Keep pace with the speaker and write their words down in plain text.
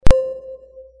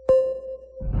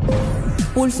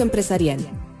Pulso Empresarial.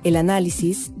 El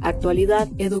análisis, actualidad,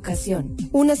 educación.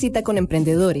 Una cita con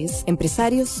emprendedores,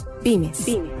 empresarios, pymes.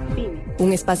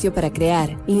 Un espacio para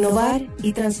crear, innovar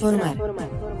y transformar.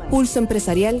 Pulso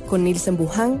Empresarial con Nielsen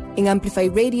Buján en Amplify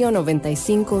Radio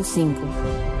 95.5.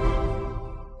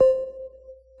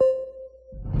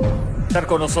 Estar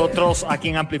con nosotros aquí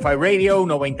en Amplify Radio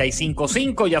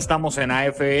 95.5. Ya estamos en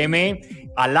AFM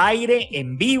al aire,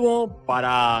 en vivo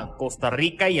para Costa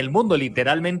Rica y el mundo.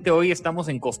 Literalmente hoy estamos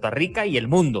en Costa Rica y el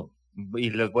mundo.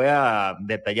 Y les voy a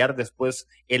detallar después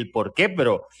el por qué,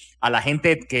 pero a la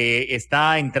gente que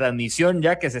está en transmisión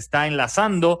ya, que se está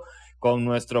enlazando con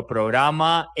nuestro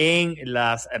programa en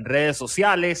las redes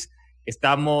sociales.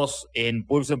 Estamos en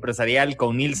Pulso Empresarial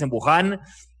con Nielsen Buján.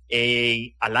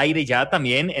 Al aire ya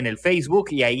también en el Facebook,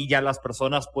 y ahí ya las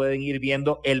personas pueden ir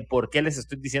viendo el por qué les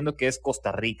estoy diciendo que es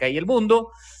Costa Rica y el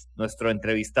mundo. Nuestro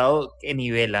entrevistado, qué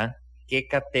nivel, qué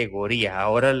categoría.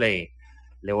 Ahora le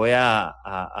voy a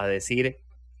decir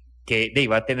que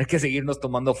va a tener que seguirnos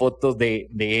tomando fotos de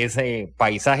ese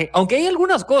paisaje, aunque hay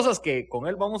algunas cosas que con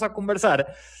él vamos a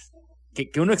conversar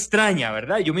que uno extraña,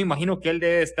 ¿verdad? Yo me imagino que él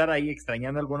debe estar ahí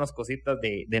extrañando algunas cositas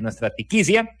de nuestra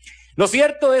tiquicia. Lo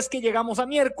cierto es que llegamos a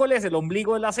miércoles, el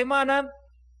ombligo de la semana,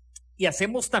 y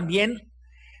hacemos también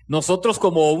nosotros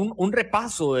como un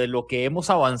repaso de lo que hemos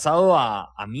avanzado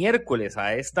a miércoles,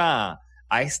 a esta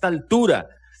altura.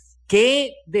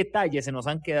 ¿Qué detalles se nos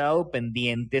han quedado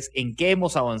pendientes? ¿En qué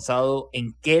hemos avanzado?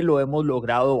 ¿En qué lo hemos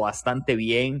logrado bastante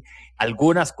bien?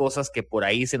 Algunas cosas que por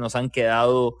ahí se nos han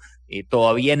quedado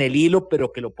todavía en el hilo,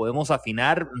 pero que lo podemos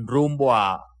afinar rumbo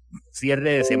a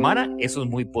cierre de semana. Eso es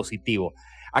muy positivo.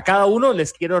 A cada uno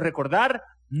les quiero recordar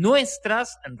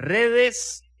nuestras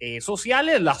redes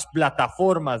sociales, las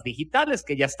plataformas digitales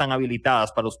que ya están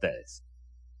habilitadas para ustedes.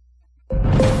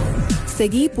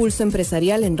 Seguí Pulso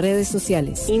Empresarial en redes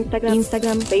sociales.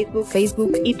 Instagram,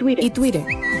 Facebook y Twitter.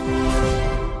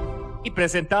 Y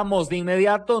presentamos de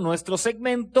inmediato nuestro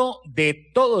segmento de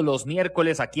todos los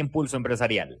miércoles aquí en Pulso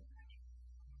Empresarial.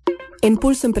 En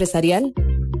Pulso Empresarial,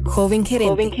 Joven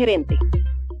Gerente.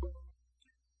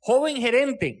 Joven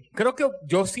gerente. Creo que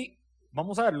yo sí,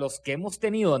 vamos a ver, los que hemos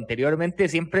tenido anteriormente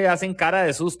siempre hacen cara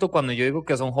de susto cuando yo digo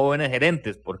que son jóvenes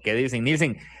gerentes, porque dicen,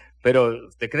 Nielsen, pero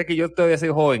 ¿usted cree que yo todavía soy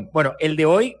joven? Bueno, el de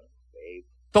hoy,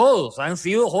 todos han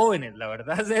sido jóvenes, la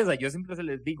verdad es esa, yo siempre se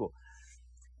les digo.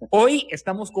 Hoy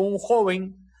estamos con un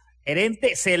joven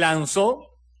gerente, se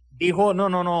lanzó, dijo,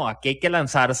 no, aquí hay que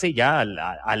lanzarse ya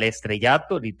al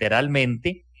estrellato,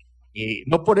 literalmente.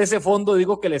 No por ese fondo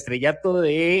digo que el estrellato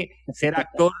de ser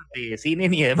actor de cine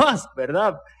ni demás,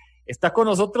 ¿verdad? Está con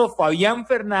nosotros Fabian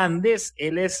Fernández,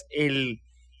 él es el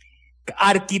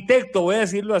arquitecto, voy a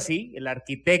decirlo así, el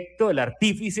arquitecto, el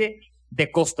artífice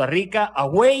de Costa Rica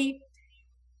Away.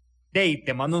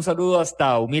 Te mando un saludo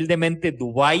hasta humildemente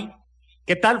Dubái.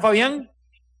 ¿Qué tal, Fabián?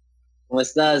 ¿Cómo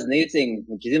estás, Nielsen?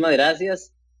 Muchísimas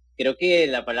gracias. Creo que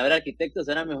la palabra arquitecto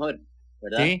suena mejor,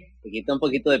 ¿verdad? Sí. Te quita un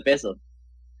poquito de peso.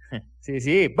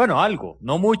 Sí, bueno, algo,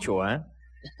 no mucho, ¿eh?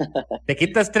 Te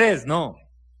quita estrés, ¿no?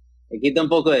 Me quita un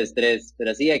poco de estrés,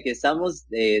 pero sí, aquí estamos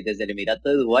desde el Emirato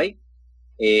de Dubái,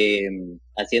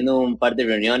 haciendo un par de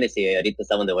reuniones y ahorita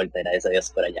estamos de vuelta, gracias a Dios,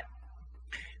 por allá.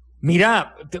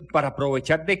 Mira, para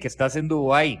aprovechar de que estás en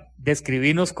Dubái,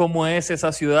 describinos cómo es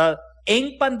esa ciudad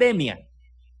en pandemia.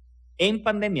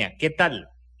 ¿Qué tal?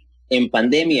 En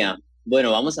pandemia,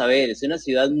 bueno, vamos a ver, es una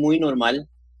ciudad muy normal.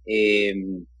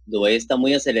 Dubái está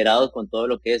muy acelerado con todo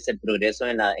lo que es el progreso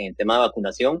en el tema de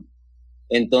vacunación.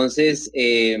 Entonces,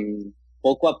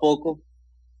 poco a poco,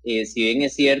 si bien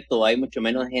es cierto, hay mucho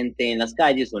menos gente en las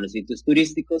calles o en los sitios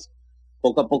turísticos,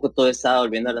 poco a poco todo está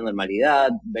volviendo a la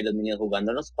normalidad. Ves a los niños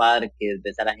jugando en los parques,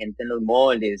 ves a la gente en los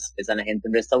malls, ves a la gente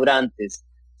en restaurantes.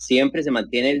 Siempre se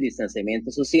mantiene el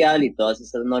distanciamiento social y todas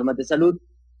esas normas de salud,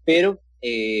 pero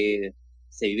se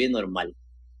vive normal.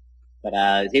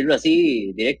 Para decirlo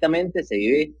así directamente, se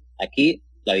vive aquí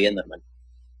la vida normal.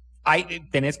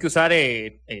 ¿Tenés que usar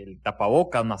el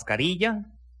tapabocas, mascarilla?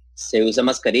 Se usa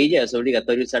mascarilla, es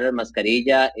obligatorio usar la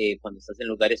mascarilla cuando estás en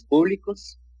lugares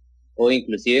públicos o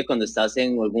inclusive cuando estás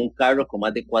en algún carro con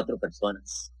más de 4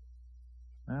 personas.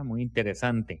 Muy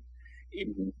interesante.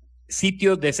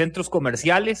 ¿Sitios de centros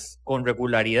comerciales con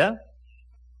regularidad?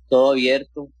 Todo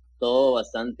abierto, todo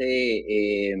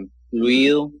bastante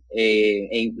fluido, e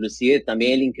inclusive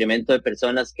también el incremento de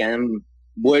personas que han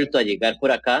vuelto a llegar por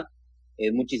acá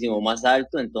es muchísimo más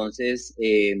alto. Entonces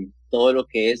todo lo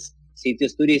que es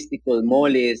sitios turísticos,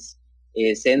 moles,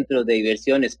 centros de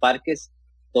diversiones, parques,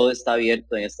 todo está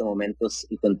abierto en estos momentos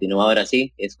y continúa ahora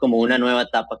sí. Es como una nueva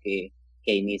etapa que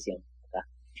inicia acá.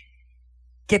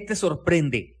 ¿Qué te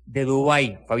sorprende de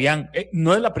Dubái, Fabián.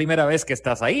 No es la primera vez que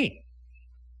estás ahí.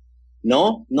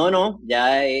 No,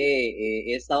 ya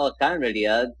he estado acá. En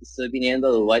realidad estoy viniendo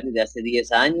a Dubái desde hace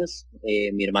 10 años.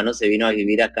 Mi hermano se vino a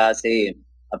vivir acá hace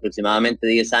aproximadamente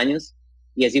 10 años.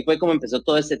 Y así fue como empezó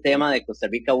todo este tema de Costa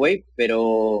Rica Way,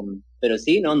 pero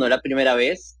sí, no es la primera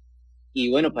vez. Y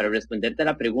bueno, para responderte a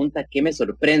la pregunta, ¿qué me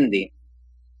sorprende?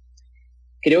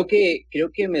 Creo que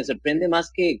me sorprende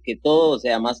más que todo, o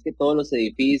sea, más que todos los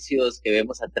edificios que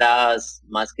vemos atrás,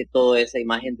 más que toda esa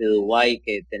imagen de Dubái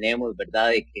que tenemos, ¿verdad?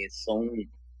 De que son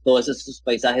todos esos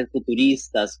paisajes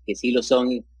futuristas, que sí lo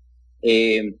son,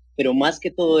 pero más que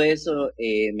todo eso,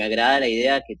 me agrada la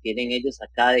idea que tienen ellos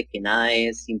acá de que nada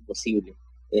es imposible.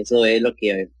 Eso es lo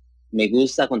que me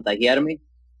gusta contagiarme,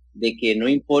 de que no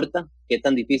importa qué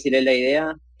tan difícil es la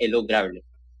idea, es lograble.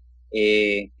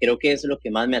 Creo que eso es lo que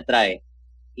más me atrae.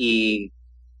 Y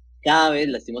cada vez,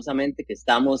 lastimosamente, que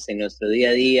estamos en nuestro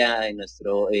día a día, en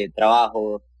nuestro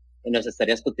trabajo, en nuestras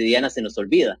tareas cotidianas, se nos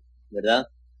olvida, ¿verdad?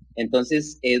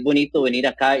 Entonces, es bonito venir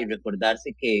acá y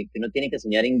recordarse que uno tiene que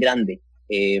soñar en grande.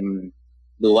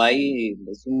 Dubái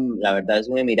la verdad, es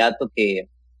un emirato que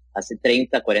hace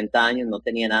 30, 40 años no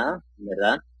tenía nada,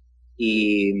 ¿verdad?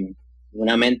 Y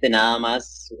una mente nada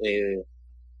más,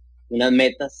 unas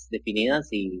metas definidas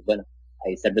y, bueno,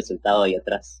 ahí está el resultado ahí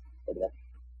atrás, ¿verdad?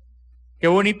 Qué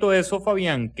bonito eso,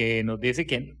 Fabián, que nos dice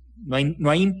que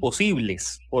no hay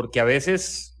imposibles, porque a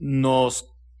veces vamos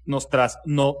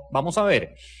a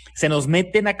ver, se nos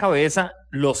mete en la cabeza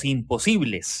los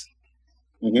imposibles.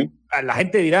 Uh-huh. La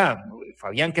gente dirá,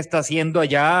 Fabián, ¿qué está haciendo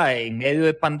allá en medio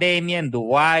de pandemia, en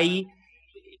Dubái?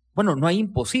 Bueno, no hay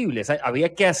imposibles,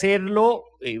 había que hacerlo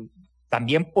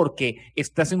también porque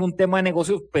estás en un tema de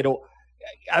negocios, pero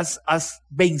has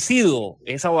vencido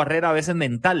esa barrera a veces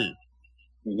mental.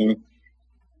 Uh-huh.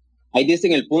 Ahí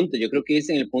dicen el punto, yo creo que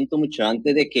dicen el punto mucho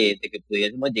antes de que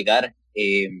pudiésemos llegar.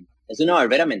 Es una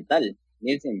barrera mental,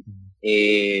 dicen.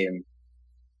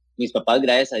 Mis papás,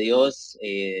 gracias a Dios,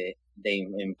 de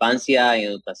infancia, en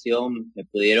educación, me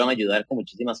pudieron ayudar con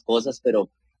muchísimas cosas, pero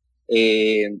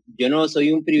yo no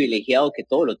soy un privilegiado que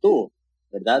todo lo tuvo,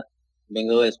 ¿verdad?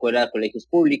 Vengo de escuela de colegios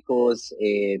públicos,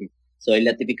 soy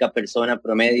la típica persona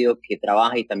promedio que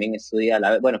trabaja y también estudia a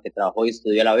la vez, bueno, que trabajó y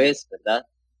estudió a la vez, ¿verdad?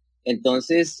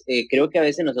 Entonces, creo que a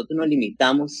veces nosotros nos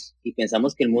limitamos y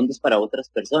pensamos que el mundo es para otras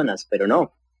personas, pero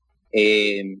no.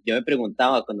 Yo me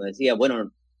preguntaba cuando decía,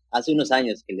 bueno, hace unos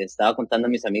años que les estaba contando a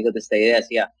mis amigos de esta idea,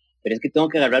 decía, pero es que tengo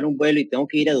que agarrar un vuelo y tengo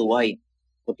que ir a Dubái,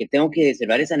 porque tengo que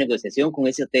cerrar esa negociación con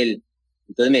ese hotel.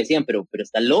 Entonces me decían, pero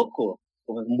estás loco,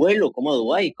 como un vuelo, como a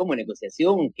Dubái, como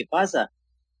negociación, ¿qué pasa?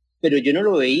 Pero yo no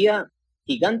lo veía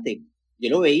gigante,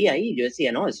 yo lo veía ahí, yo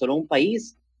decía, no, es solo un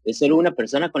país, es solo una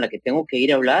persona con la que tengo que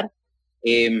ir a hablar.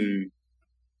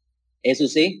 Eso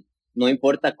sí, no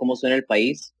importa cómo suena el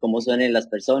país, cómo suenen las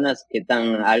personas, qué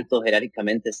tan alto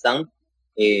jerárquicamente están,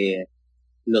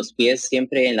 los pies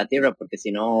siempre en la tierra, porque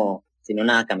si no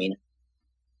nada camina.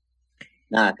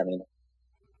 Nada camina.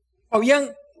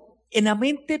 Fabián, en la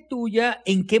mente tuya,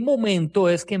 ¿en qué momento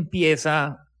es que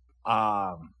empieza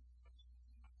a,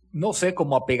 no sé,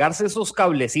 como a pegarse esos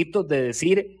cablecitos de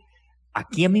decir,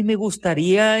 aquí a mí me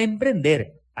gustaría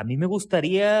emprender, a mí me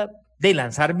gustaría de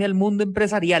lanzarme al mundo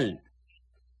empresarial?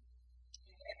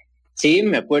 Sí,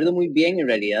 me acuerdo muy bien, en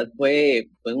realidad fue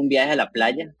un viaje a la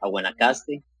playa, a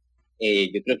Guanacaste.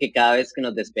 Yo creo que cada vez que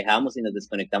nos despejamos y nos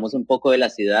desconectamos un poco de la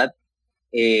ciudad,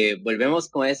 volvemos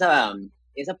con esa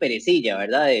perecilla,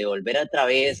 ¿verdad? De volver otra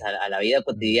vez a la vida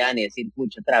cotidiana y decir,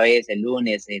 pucha, otra vez el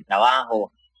lunes,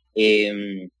 trabajo,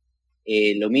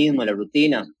 lo mismo, la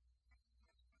rutina.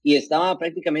 Y estaba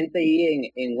prácticamente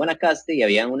ahí en Guanacaste y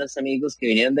había unos amigos que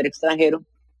vinieron del extranjero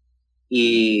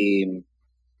y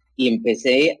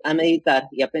empecé a meditar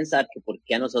y a pensar que por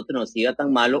qué a nosotros nos iba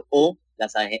tan malo o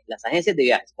las agencias de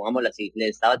viajes, pongámoslo así, les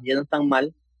estaba yendo tan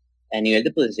mal a nivel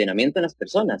de posicionamiento en las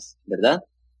personas, ¿verdad?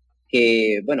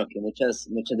 Que, bueno, que muchas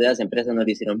de las empresas no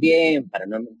lo hicieron bien, para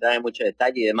no entrar en mucho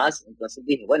detalle y demás. Entonces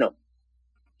dije, bueno,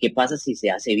 ¿qué pasa si se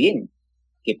hace bien?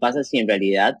 ¿Qué pasa si en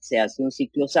realidad se hace un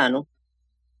ciclo sano?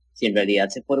 Si en realidad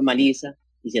se formaliza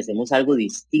y si hacemos algo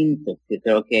distinto, que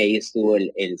creo que ahí estuvo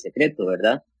el secreto,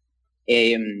 ¿verdad?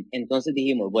 Entonces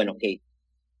dijimos, bueno, ok,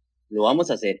 lo vamos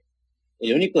a hacer.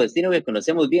 El único destino que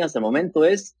conocemos bien hasta el momento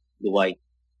es Dubái.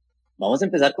 Vamos a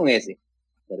empezar con ese,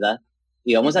 ¿verdad?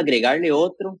 Y vamos a agregarle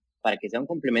otro para que sea un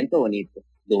complemento bonito.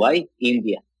 Dubái,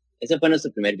 India. Ese fue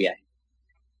nuestro primer viaje.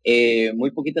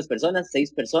 Muy poquitas personas,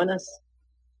 6 personas,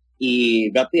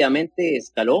 y rápidamente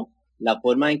escaló la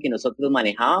forma en que nosotros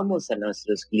manejábamos a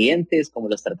nuestros clientes, como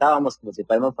los tratábamos, como si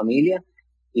fuéramos familia.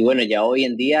 Y bueno, ya hoy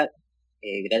en día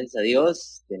gracias a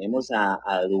Dios. Tenemos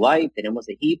a Dubái, tenemos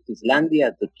Egipto,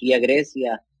 Islandia, Turquía,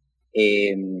 Grecia,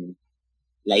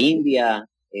 la India,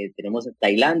 tenemos a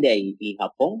Tailandia y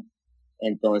Japón.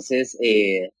 Entonces,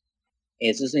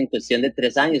 eso es en cuestión de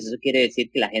 3 años. Eso quiere decir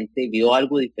que la gente vio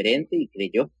algo diferente y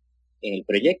creyó en el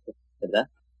proyecto, ¿verdad?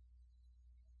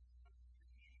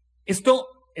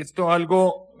 Esto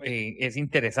algo es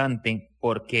interesante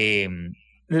porque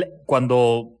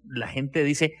cuando la gente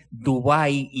dice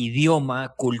Dubái,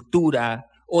 idioma, cultura,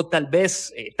 o tal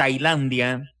vez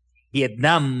Tailandia,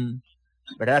 Vietnam,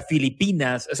 ¿verdad?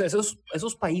 Filipinas,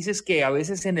 esos países que a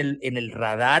veces en el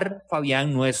radar,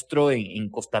 Fabián, nuestro en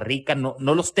Costa Rica no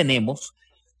los tenemos,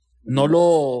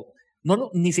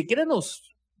 ni siquiera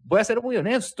voy a ser muy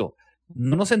honesto,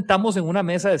 no nos sentamos en una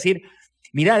mesa a decir,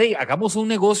 mira, hagamos un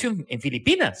negocio en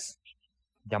Filipinas,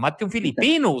 llámate un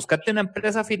filipino, búscate una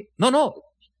empresa, no,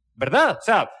 ¿verdad? O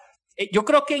sea, yo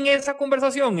creo que en esa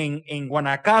conversación en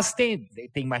Guanacaste,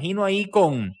 te imagino ahí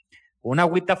con una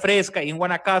agüita fresca ahí en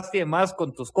Guanacaste y demás,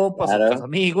 con tus compas Claro. o tus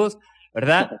amigos,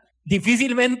 ¿verdad?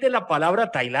 Difícilmente la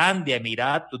palabra Tailandia,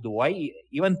 Emiratos, Dubái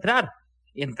iba a entrar.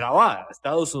 Y entraba a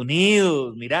Estados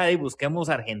Unidos, mira, y busquemos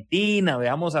Argentina,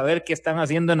 veamos a ver qué están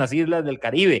haciendo en las islas del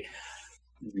Caribe.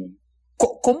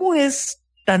 ¿Cómo es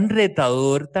tan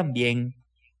retador también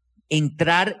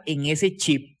entrar en ese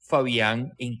chip,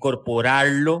 Fabián,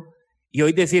 incorporarlo y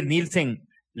hoy decir, Nielsen,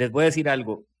 les voy a decir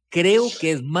algo, creo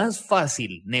que es más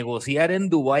fácil negociar en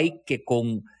Dubái que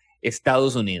con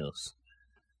Estados Unidos?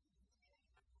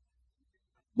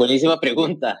 Buenísima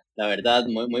pregunta, la verdad,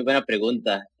 muy, muy buena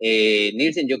pregunta.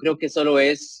 Nielsen, yo creo que eso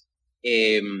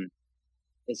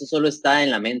solo está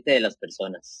en la mente de las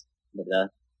personas, ¿verdad?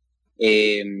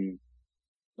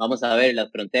 Vamos a ver,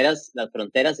 las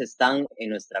fronteras están en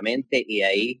nuestra mente y de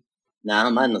ahí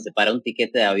nada más nos separa un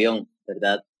tiquete de avión,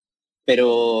 ¿verdad?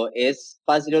 Pero es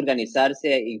fácil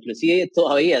organizarse, inclusive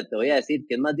todavía te voy a decir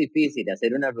que es más difícil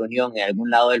hacer una reunión en algún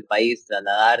lado del país,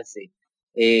 trasladarse,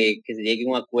 que se llegue a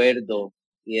un acuerdo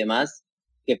y demás,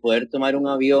 que poder tomar un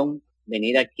avión,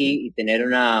 venir aquí y tener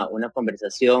una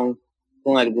conversación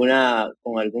con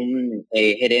algún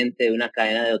gerente de una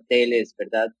cadena de hoteles,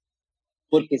 ¿verdad?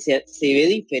 Porque se ve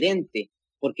diferente,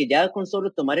 porque ya con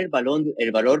solo tomar el valor,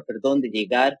 de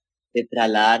llegar, de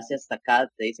trasladarse hasta acá,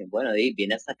 te dicen, bueno,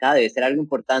 viene hasta acá, debe ser algo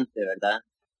importante, ¿verdad?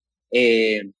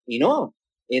 Y no,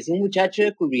 es un muchacho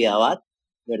de Curridabat,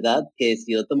 ¿verdad? Que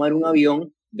decidió tomar un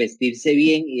avión, vestirse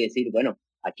bien y decir, bueno,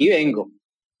 aquí vengo,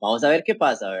 vamos a ver qué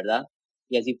pasa, ¿verdad?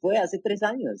 Y así fue hace 3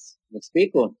 años, me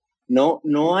explico.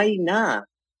 No hay nada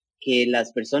que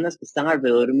las personas que están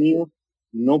alrededor mío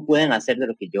no puedan hacer de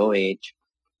lo que yo he hecho.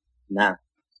 Nada.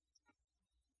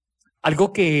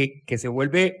 Algo que se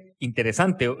vuelve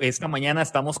interesante, esta mañana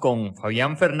estamos con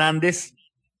Fabián Fernández,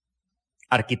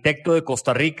 arquitecto de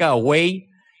Costa Rica, Away.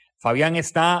 Fabián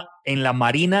está en la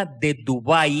Marina de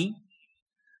Dubái.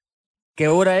 ¿Qué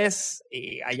hora es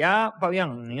allá,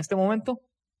 Fabián, en este momento?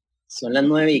 Son las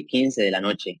 9:15 de la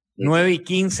noche.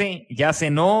 9:15, ya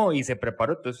cenó y se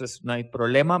preparó, entonces no hay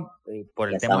problema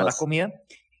por el tema de la comida.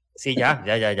 Sí,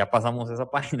 ya pasamos esa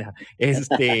página.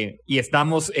 Y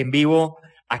estamos en vivo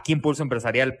aquí en Pulso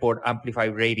Empresarial por Amplify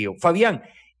Radio. Fabián,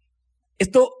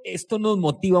 esto nos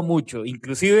motiva mucho,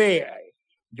 inclusive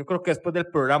yo creo que después del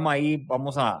programa ahí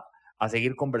vamos a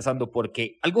seguir conversando,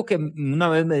 porque algo que una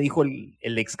vez me dijo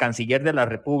el ex canciller de la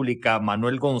República,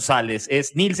 Manuel González,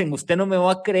 es, Nielsen, usted no me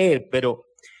va a creer, pero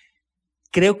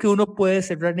creo que uno puede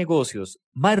cerrar negocios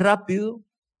más rápido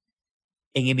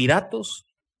en Emiratos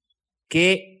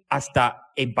que hasta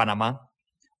en Panamá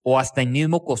o hasta en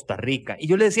mismo Costa Rica. Y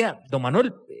yo le decía, don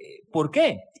Manuel, ¿por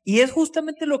qué? Y es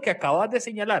justamente lo que acabas de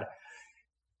señalar.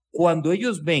 Cuando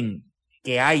ellos ven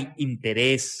que hay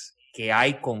interés, que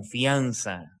hay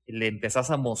confianza, le empezás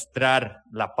a mostrar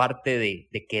la parte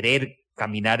de querer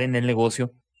caminar en el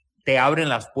negocio, te abren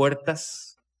las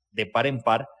puertas de par en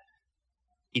par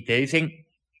y te dicen,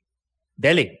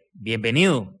 dele,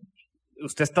 bienvenido,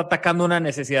 usted está atacando una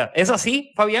necesidad. ¿Es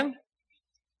así, Fabián?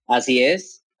 Así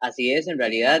es en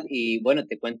realidad. Y bueno,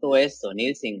 te cuento esto,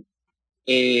 Nielsen.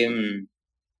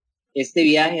 Este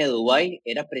viaje a Dubái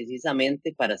era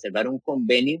precisamente para cerrar un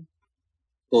convenio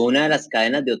con una de las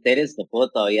cadenas de hoteles. No puedo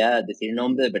todavía decir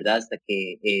nombres, de verdad, hasta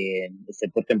que esté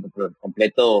por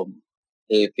completo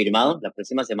firmado la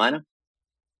próxima semana.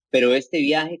 Pero este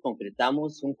viaje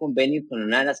concretamos un convenio con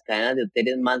una de las cadenas de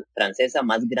hoteles francesa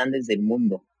más grandes del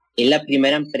mundo. Es la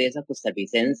primera empresa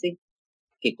costarricense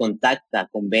que contacta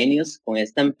convenios con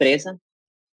esta empresa,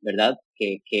 ¿verdad?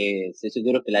 Que estoy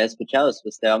seguro que la he escuchado,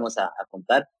 después te vamos a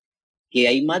contar, que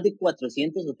hay más de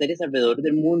 400 hoteles alrededor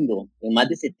del mundo, en más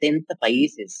de 70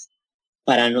 países.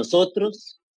 Para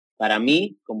nosotros para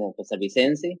mí, como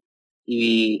costarricense,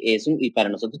 y para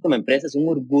nosotros como empresa, es un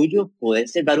orgullo poder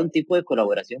cerrar un tipo de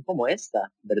colaboración como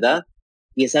esta, ¿verdad?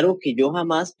 Y es algo que yo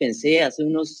jamás pensé, hace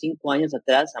unos 5 años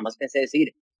atrás, jamás pensé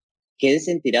decir, ¿qué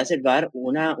se sentirá cerrar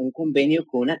un convenio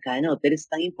con una cadena de hoteles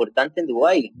tan importante en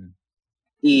Dubái?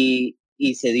 Y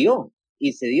se dio,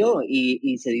 y se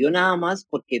dio nada más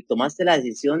porque tomaste la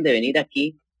decisión de venir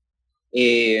aquí,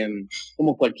 eh,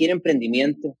 como cualquier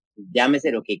emprendimiento,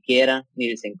 llámese lo que quiera,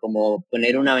 dicen, como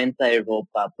poner una venta de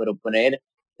ropa, pero poner,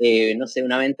 no sé,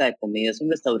 una venta de comidas, un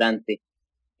restaurante.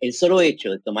 El solo hecho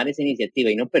de tomar esa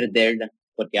iniciativa y no perderla,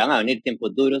 porque van a venir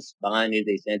tiempos duros, van a venir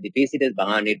decisiones difíciles, van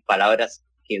a venir palabras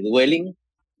que duelen,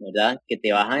 ¿verdad? Que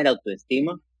te bajan el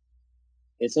autoestima.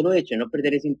 El solo hecho de no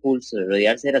perder ese impulso, de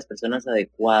rodearse de las personas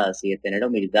adecuadas y de tener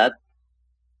humildad,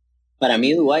 para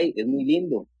mí Dubái es muy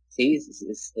lindo, sí,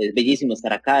 es bellísimo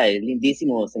estar acá, es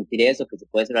lindísimo sentir eso, que se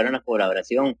puede cerrar una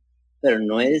colaboración, pero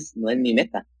no es mi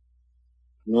meta,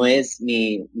 no es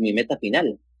mi meta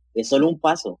final, es solo un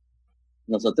paso.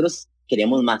 Nosotros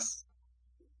queremos más,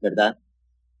 ¿verdad?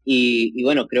 Y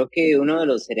bueno, creo que uno de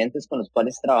los gerentes con los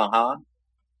cuales trabajaba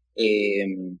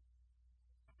eh,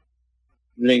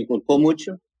 lo inculcó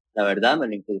mucho, la verdad, me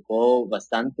lo inculcó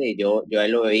bastante. Yo a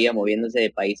él lo veía moviéndose de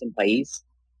país en país,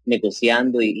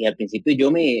 negociando, y al principio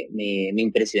yo me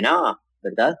impresionaba,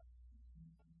 ¿verdad?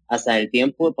 Hasta el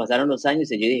tiempo pasaron los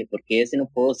años y yo dije, ¿por qué ese no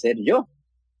puedo ser yo?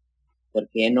 ¿Por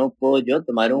qué no puedo yo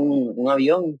tomar un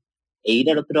avión e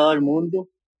ir al otro lado del mundo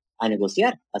a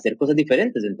negociar, a hacer cosas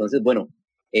diferentes? Entonces, bueno,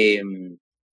 eh,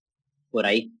 por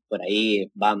ahí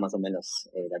va más o menos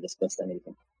la respuesta,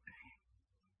 Milton.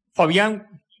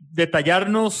 Fabián,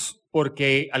 detallarnos,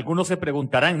 porque algunos se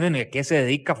preguntarán, ¿no? ¿A qué se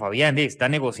dedica Fabián? ¿Está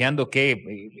negociando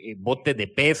qué? ¿Botes de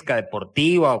pesca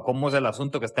deportiva? ¿O cómo es el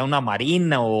asunto que está en una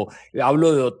marina? ¿O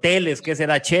hablo de hoteles, qué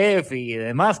será chef y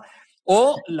demás?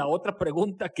 O la otra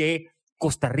pregunta que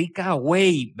Costa Rica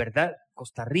Away, ¿verdad?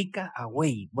 Costa Rica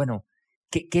Away. Bueno,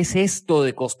 ¿qué es esto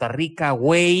de Costa Rica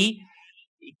Away?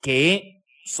 Que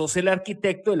sos el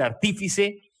arquitecto, el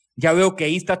artífice. Ya veo que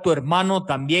ahí está tu hermano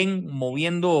también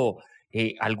moviendo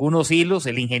algunos hilos,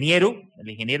 el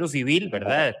ingeniero civil,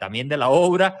 ¿verdad? También de la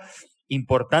obra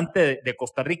importante de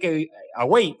Costa Rica.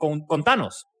 Away,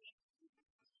 contanos.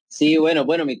 Sí, bueno,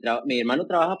 mi hermano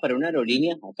trabaja para una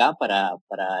aerolínea acá,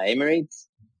 para Emirates.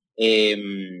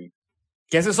 Que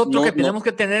ese es otro No, que no, tenemos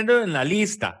que tenerlo en la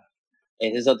lista.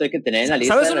 ese es otro que tener en la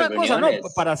lista ¿Sabes de las una cosa? No,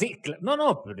 reuniones. para sí,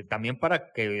 no, pero también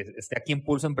para que esté aquí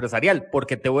Impulso Empresarial,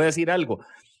 porque te voy a decir algo.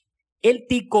 El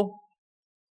tico,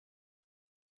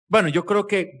 bueno, yo creo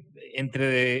que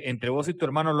entre vos y tu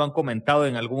hermano lo han comentado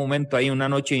en algún momento ahí, una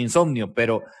noche de insomnio,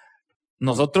 pero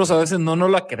nosotros a veces no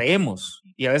nos la creemos.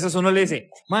 Y a veces uno le dice,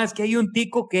 es que hay un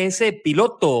tico que es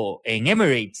piloto en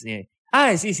Emirates.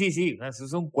 Sí, eso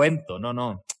es un cuento,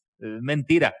 no, es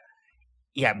mentira.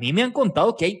 Y a mí me han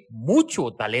contado que hay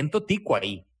mucho talento tico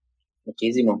ahí.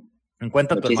 Muchísimo, En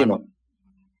cuenta tu hermano. muchísimo.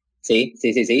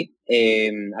 Sí.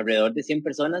 Alrededor de 100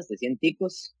 personas, de 100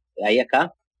 ticos, hay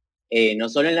acá. No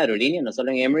solo en la aerolínea, no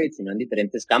solo en Emirates, sino en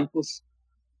diferentes campus.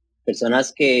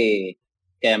 Personas que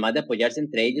además de apoyarse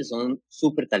entre ellos son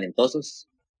súper talentosos.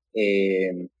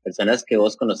 Personas que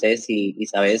vos conoces y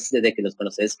sabes desde que los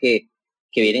conoces que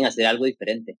vienen a hacer algo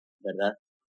diferente, ¿verdad?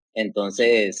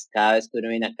 Entonces, cada vez que uno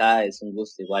viene acá es un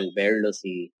gusto igual verlos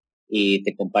y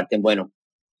te comparten, bueno,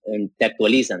 te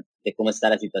actualizan de cómo está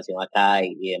la situación acá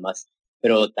y demás.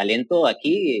 Pero talento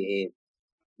aquí,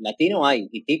 latino hay,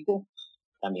 y tico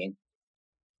también.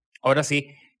 Ahora sí,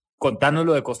 contanos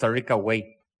lo de Costa Rica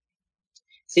Way.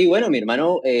 Sí, bueno, mi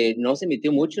hermano no se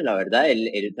metió mucho, la verdad,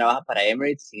 él trabaja para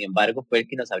Emirates, sin embargo, fue el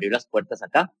que nos abrió las puertas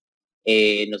acá.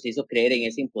 Nos hizo creer en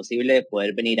ese imposible de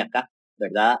poder venir acá,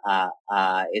 ¿verdad?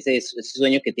 A ese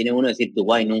sueño que tiene uno de decir,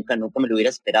 Dubái, nunca me lo hubiera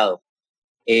esperado.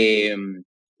 Eh,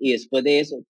 y después de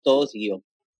eso, todo siguió.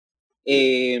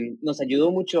 Nos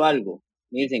ayudó mucho algo,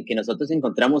 dicen que nosotros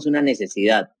encontramos una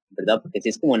necesidad, ¿verdad? Porque así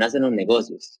es como nacen los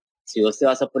negocios. Si vos te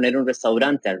vas a poner un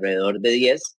restaurante alrededor de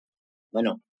 10,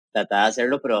 bueno, trata de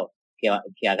hacerlo, pero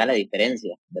que haga la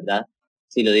diferencia, ¿verdad?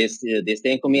 Si los 10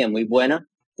 tienen comida muy buena,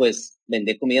 pues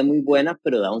vende comida muy buena,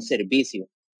 pero da un servicio.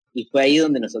 Y fue ahí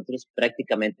donde nosotros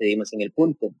prácticamente dimos en el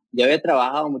punto. Yo había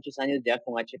trabajado muchos años ya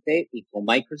con HP y con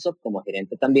Microsoft como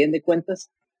gerente también de cuentas.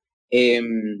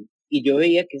 Y yo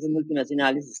veía que esas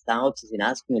multinacionales estaban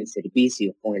obsesionadas con el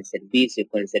servicio, con el servicio,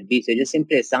 con el servicio. Ellos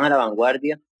siempre están a la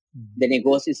vanguardia de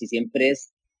negocios y siempre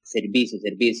es servicio,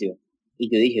 servicio. Y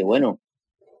yo dije, bueno,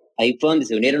 ahí fue donde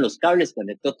se unieron los cables,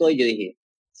 conectó todo y yo dije,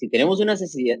 si tenemos una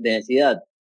necesidad,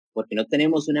 porque no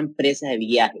tenemos una empresa de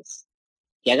viajes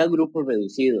que haga grupos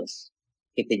reducidos,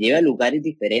 que te lleve a lugares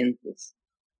diferentes,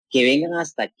 que vengan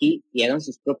hasta aquí y hagan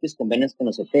sus propios convenios con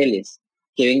los hoteles,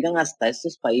 que vengan hasta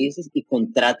estos países y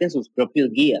contraten sus propios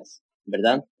guías,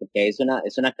 ¿verdad? Porque es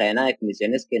una cadena de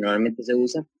condiciones que normalmente se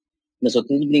usa.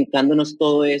 Nosotros brincándonos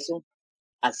todo eso,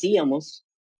 hacíamos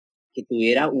que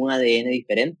tuviera un ADN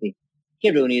diferente,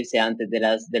 que reunirse antes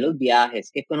de los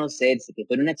viajes, que conocerse, que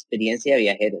fuera una experiencia de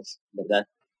viajeros, ¿verdad?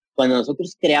 Cuando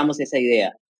nosotros creamos esa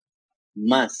idea,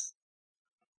 más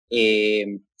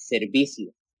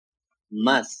servicio,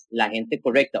 más la gente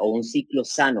correcta o un ciclo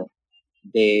sano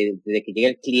desde que llega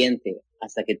el cliente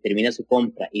hasta que termina su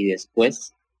compra y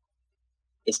después,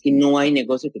 es que no hay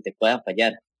negocio que te pueda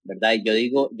fallar, ¿verdad? Yo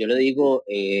lo digo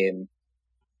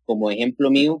como ejemplo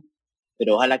mío,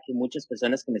 pero ojalá que muchas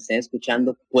personas que me estén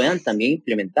escuchando puedan también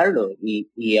implementarlo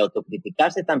y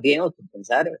autocriticarse también,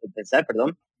 pensar,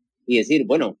 y decir,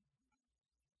 bueno,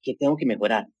 ¿qué tengo que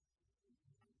mejorar?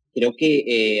 Creo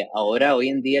que ahora, hoy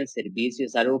en día, el servicio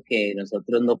es algo que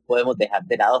nosotros no podemos dejar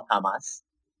de lado jamás.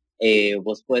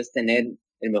 Vos puedes tener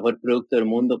el mejor producto del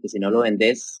mundo, que si no lo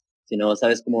vendes, si no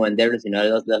sabes cómo venderlo, si no le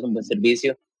das un buen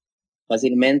servicio,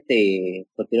 fácilmente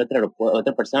cualquier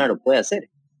otra persona lo puede hacer.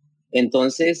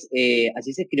 Entonces,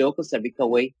 así se creó Costa Rica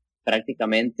Way,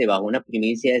 prácticamente bajo una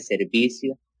primicia de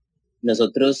servicio.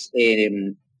 Nosotros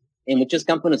en muchos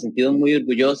campos nos sentimos muy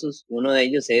orgullosos. Uno de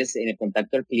ellos es en el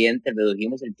contacto al cliente.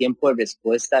 Redujimos el tiempo de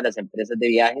respuesta a las empresas de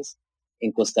viajes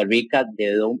en Costa Rica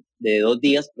de 2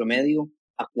 días promedio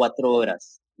a 4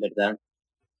 horas, ¿verdad?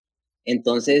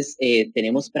 Entonces,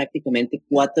 tenemos prácticamente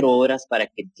 4 horas para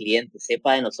que el cliente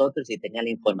sepa de nosotros y tenga la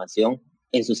información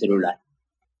en su celular.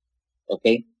 ¿Ok?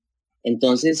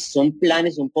 Entonces, son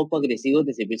planes un poco agresivos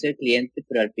de servicio al cliente,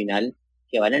 pero al final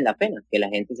que valen la pena, que la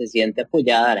gente se siente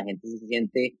apoyada, la gente se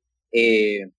siente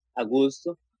a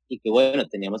gusto y que, bueno,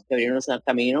 teníamos que abrirnos al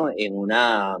camino en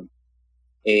una,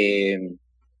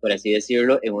 por así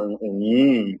decirlo, en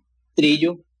un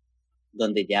trillo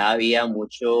donde ya había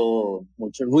mucho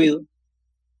ruido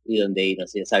y donde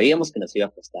sabíamos que nos iba a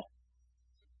costar.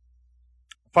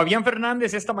 Fabián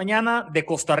Fernández, esta mañana de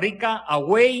Costa Rica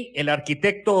Away, el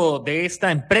arquitecto de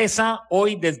esta empresa,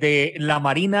 hoy desde la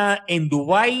Marina en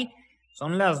Dubái.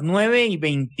 Son las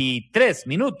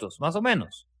 9:23, más o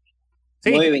menos.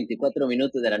 Sí.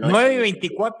 9:24 de la noche.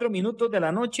 9:24 de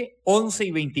la noche,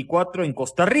 11:24 en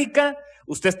Costa Rica.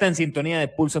 Usted está en sintonía de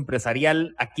Pulso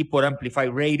Empresarial, aquí por Amplify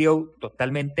Radio,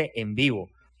 totalmente en vivo.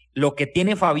 Lo que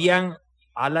tiene Fabián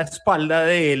a la espalda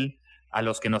de él, a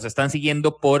los que nos están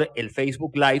siguiendo por el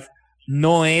Facebook Live,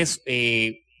 no es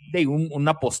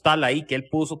una postal ahí que él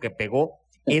puso, que pegó,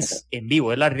 es en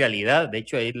vivo, es la realidad. De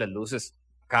hecho, ahí las luces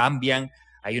cambian,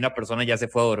 hay una persona ya se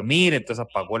fue a dormir, entonces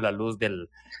apagó la luz del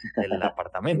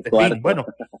apartamento. En fin, bueno,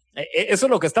 eso es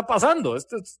lo que está pasando,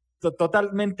 esto es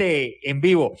totalmente en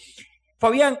vivo.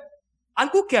 Fabián,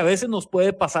 algo que a veces nos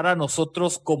puede pasar a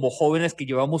nosotros como jóvenes que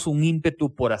llevamos un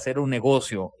ímpetu por hacer un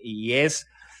negocio, y es,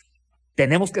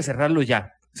 tenemos que cerrarlo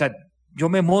ya. O sea, yo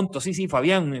me monto, sí,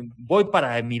 Fabián, voy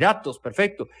para Emiratos,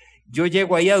 perfecto. Yo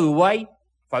llego ahí a Dubái,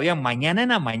 Fabián, mañana en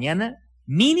la mañana,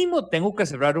 mínimo tengo que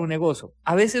cerrar un negocio.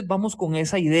 A veces vamos con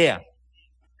esa idea,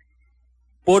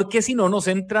 porque si no nos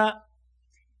entra,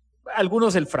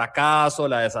 algunos el fracaso,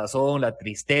 la desazón, la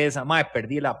tristeza, madre,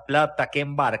 perdí la plata, qué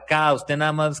embarcada, usted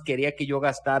nada más quería que yo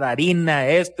gastara harina,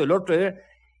 esto, el otro.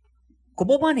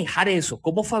 ¿Cómo manejar eso?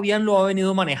 ¿Cómo Fabián lo ha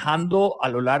venido manejando a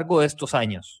lo largo de estos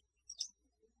años?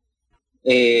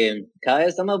 Cada vez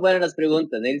están más buenas las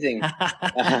preguntas, Nelson.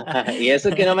 Y eso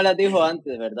que no me las dijo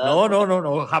antes, ¿verdad?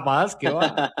 No, jamás, ¿qué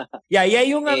va? Y ahí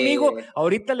hay un amigo,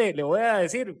 ahorita le voy a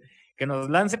decir que nos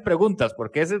lance preguntas,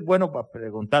 porque ese es bueno para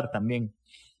preguntar también.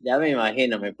 Ya me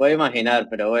imagino, me puedo imaginar,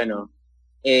 pero bueno.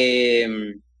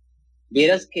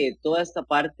 Vieras que toda esta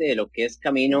parte de lo que es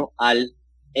camino al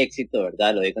éxito,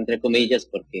 ¿verdad? Lo digo entre comillas,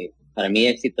 porque para mí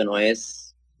éxito no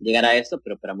es llegar a esto,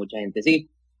 pero para mucha gente sí.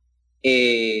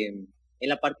 Es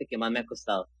la parte que más me ha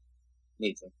costado,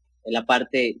 Nilson. Es la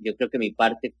parte, yo creo que mi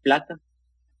parte flaca,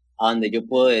 a donde yo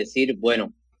puedo decir,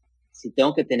 bueno, si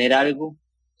tengo que tener algo,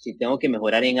 si tengo que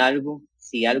mejorar en algo,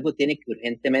 si algo tiene que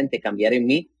urgentemente cambiar en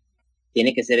mí,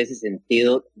 tiene que ser ese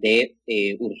sentido de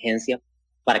urgencia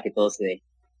para que todo se dé,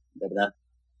 ¿verdad?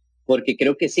 Porque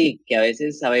creo que sí, que a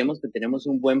veces sabemos que tenemos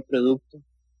un buen producto,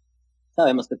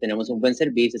 sabemos que tenemos un buen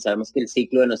servicio, sabemos que el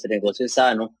ciclo de nuestro negocio es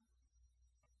sano,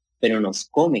 pero nos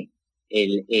come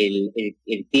el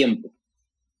tiempo,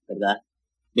 ¿verdad?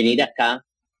 Venir acá,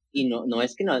 y no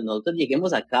es que nosotros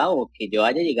lleguemos acá o que yo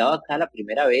haya llegado acá la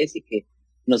primera vez y que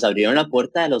nos abrieron la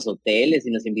puerta de los hoteles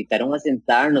y nos invitaron a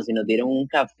sentarnos y nos dieron un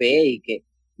café y que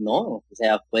no, o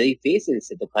sea, fue difícil,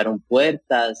 se tocaron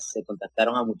puertas, se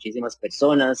contactaron a muchísimas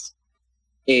personas.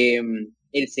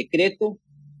 El secreto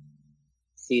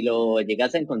si lo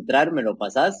llegas a encontrar, me lo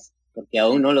pasás, porque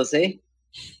aún no lo sé.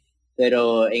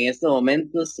 Pero en estos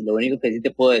momentos, lo único que sí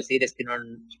te puedo decir es que no,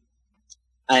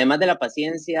 además de la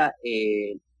paciencia,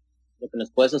 lo que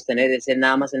nos puede sostener es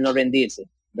nada más el no rendirse,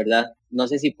 ¿verdad? No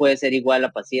sé si puede ser igual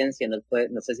la paciencia,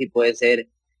 no sé si puede ser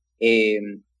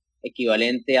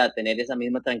equivalente a tener esa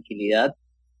misma tranquilidad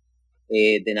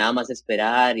de nada más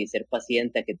esperar y ser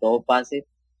paciente a que todo pase,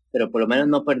 pero por lo menos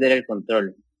no perder el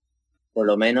control, por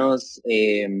lo menos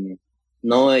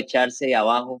no echarse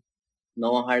abajo,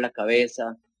 no bajar la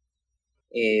cabeza,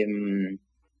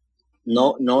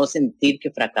 no sentir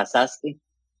que fracasaste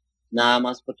nada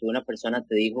más porque una persona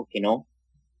te dijo que no.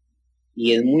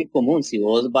 Y es muy común, si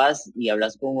vos vas y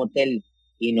hablas con un hotel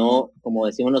y no, como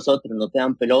decimos nosotros, no te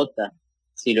dan pelota,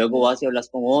 si luego vas y hablas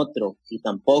con otro y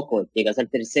tampoco, llegas al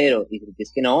tercero y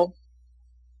dices que no,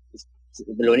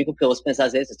 lo único que vos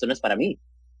pensás es, esto no es para mí,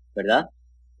 ¿verdad?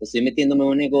 Estoy metiéndome en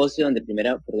un negocio donde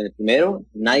primero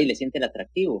nadie le siente el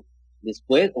atractivo,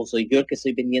 después o soy yo el que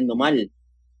estoy vendiendo mal,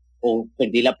 o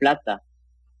perdí la plata,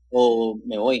 o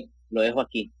me voy, lo dejo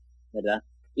aquí, ¿verdad?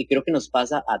 Y creo que nos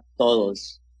pasa a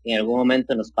todos, en algún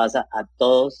momento nos pasa a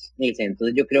todos.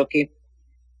 Entonces yo creo que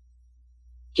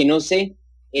no sé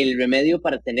el remedio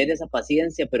para tener esa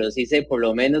paciencia, pero sí sé por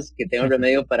lo menos que tengo el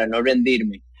remedio para no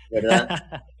rendirme, ¿verdad?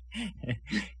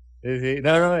 Sí,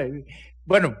 no,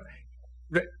 bueno,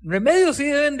 remedios sí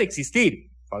deben de existir,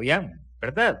 Fabián,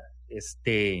 ¿verdad?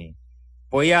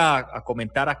 Voy a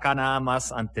comentar acá nada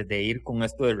más antes de ir con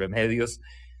esto de remedios.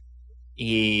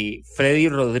 Y Freddy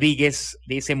Rodríguez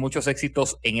dice: muchos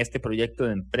éxitos en este proyecto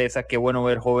de empresa, qué bueno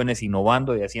ver jóvenes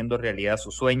innovando y haciendo realidad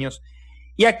sus sueños.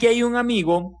 Y aquí hay un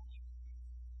amigo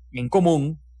en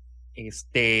común,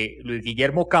 Luis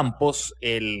Guillermo Campos,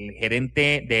 el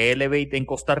gerente de Elevate en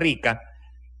Costa Rica.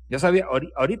 Yo sabía,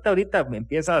 ahorita me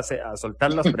empieza a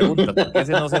soltar las preguntas, porque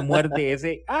ese no se muerde,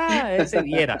 ese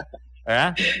viera,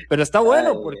 ¿verdad? Pero está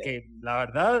bueno, porque la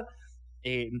verdad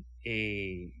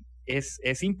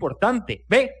es importante.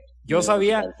 Ve, yo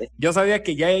sabía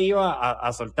que ya iba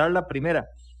a soltar la primera.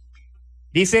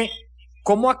 Dice: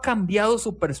 ¿cómo ha cambiado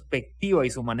su perspectiva y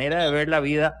su manera de ver la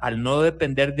vida al no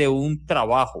depender de un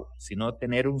trabajo, sino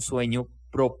tener un sueño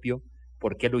propio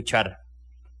por qué luchar?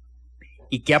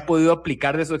 ¿Y qué ha podido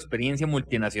aplicar de su experiencia en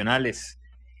multinacionales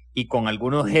y con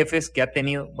algunos jefes que ha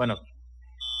tenido? Bueno,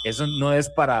 eso no es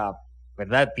para,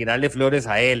 ¿verdad?, tirarle flores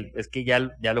a él, es que ya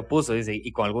lo puso, dice,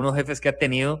 y con algunos jefes que ha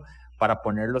tenido para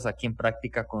ponerlos aquí en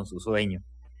práctica con su sueño.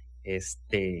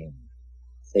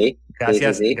 Sí,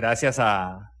 gracias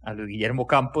a Luis Guillermo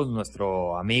Campos,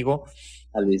 nuestro amigo.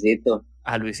 A Luisito.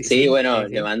 Sí, bueno,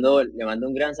 sí. Le mando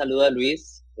un gran saludo a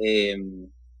Luis.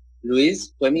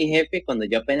 Luis fue mi jefe cuando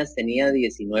yo apenas tenía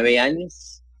 19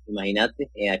 años, imagínate,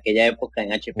 en aquella época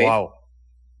en HP. Wow.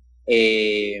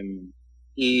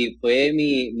 Y fue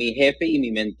mi jefe y mi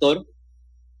mentor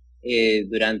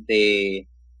durante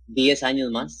 10 años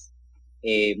más.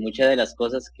 Muchas de las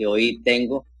cosas que hoy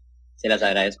tengo se las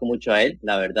agradezco mucho a él,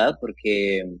 la verdad,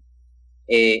 porque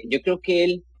yo creo que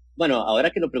él, bueno,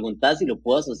 ahora que lo preguntás y lo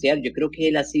puedo asociar, yo creo que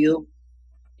él ha sido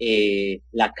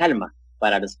la calma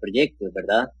para los proyectos,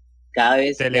 ¿verdad? Cada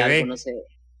vez que algo no se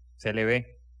le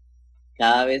ve.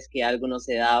 Cada vez que algo no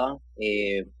se daba,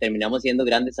 terminamos siendo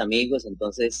grandes amigos.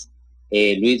 Entonces,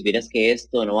 Luis, miras que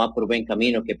esto no va por buen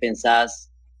camino, ¿qué pensás?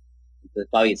 Entonces,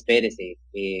 Fabi, espérese,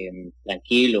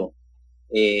 tranquilo.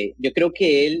 Yo creo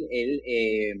que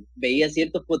él veía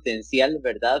cierto potencial,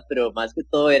 ¿verdad? Pero más que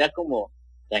todo era como,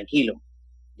 tranquilo,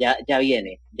 ya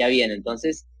viene.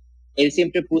 Entonces, él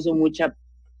siempre puso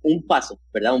un paso,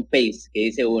 ¿verdad? Un pace, que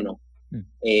dice uno,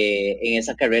 en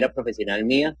esa carrera profesional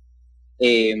mía.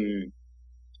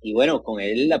 Y bueno, con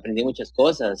él aprendí muchas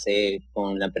cosas.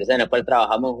 Con la empresa en la cual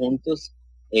trabajamos juntos,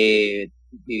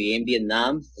 viví en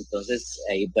Vietnam, entonces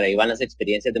por ahí van las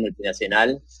experiencias de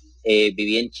multinacional.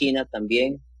 Viví en China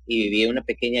también y viví en una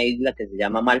pequeña isla que se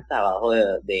llama Malta, abajo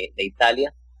de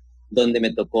Italia, donde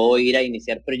me tocó ir a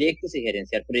iniciar proyectos y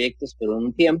gerenciar proyectos por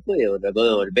un tiempo y luego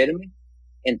devolverme.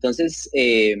 Entonces,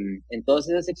 en todas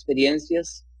esas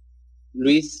experiencias,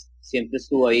 Luis siempre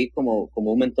estuvo ahí como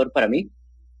un mentor para mí.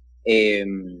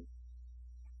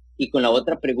 Y con la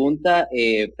otra pregunta,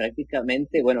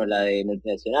 prácticamente, bueno, la de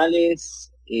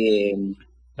multinacionales.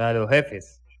 La de los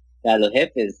jefes. La de los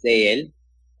jefes de él,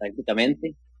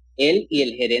 prácticamente. Él y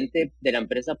el gerente de la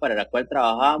empresa para la cual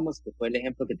trabajábamos, que fue el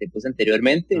ejemplo que te puse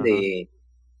anteriormente,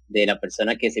 de la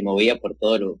persona que se movía por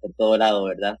todo lado,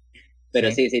 ¿verdad?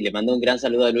 Pero sí, le mando un gran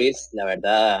saludo a Luis. La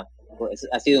verdad, pues,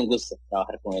 ha sido un gusto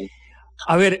trabajar con él.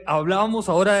 A ver, hablábamos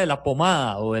ahora de la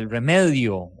pomada o del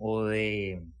remedio o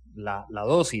de la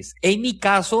dosis. En mi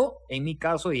caso,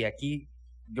 y aquí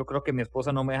yo creo que mi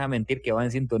esposa no me deja mentir que va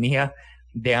en sintonía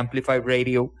de Amplify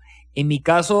Radio. En mi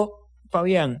caso,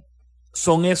 Fabián,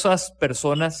 son esas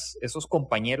personas, esos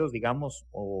compañeros, digamos,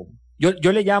 o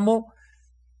yo le llamo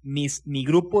mi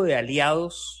grupo de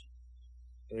aliados.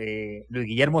 Luis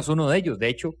Guillermo es uno de ellos. De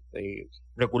hecho,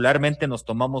 regularmente nos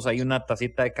tomamos ahí una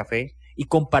tacita de café y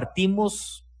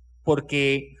compartimos,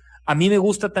 porque a mí me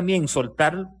gusta también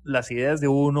soltar las ideas de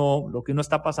uno, lo que uno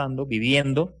está pasando,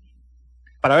 viviendo,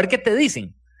 para ver qué te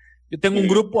dicen. Yo tengo un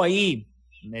grupo ahí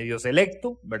medio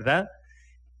selecto, ¿verdad?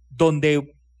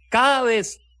 Donde cada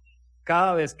vez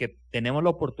que tenemos la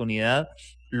oportunidad,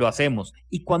 lo hacemos.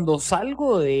 Y cuando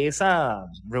salgo de esa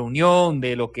reunión,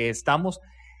 de lo que estamos,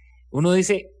 uno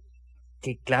dice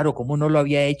que claro, ¿cómo no lo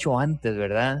había hecho antes,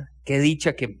 verdad? Qué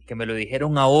dicha que me lo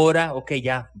dijeron ahora. Ok,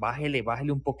 ya, bájele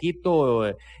un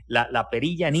poquito la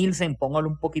perilla Nielsen, póngalo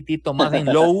un poquitito más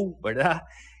en low, ¿verdad?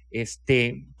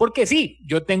 Porque sí,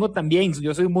 yo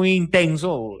soy muy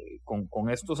intenso con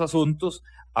estos asuntos.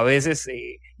 A veces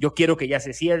yo quiero que ya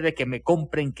se cierre, que me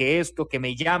compren, que esto, que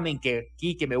me llamen, que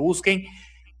aquí, que me busquen.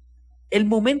 El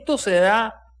momento se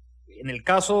da, en el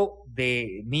caso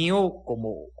de mío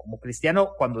como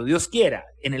cristiano, cuando Dios quiera.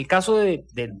 En el caso de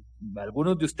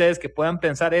algunos de ustedes que puedan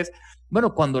pensar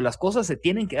bueno, cuando las cosas se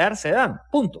tienen que dar, se dan,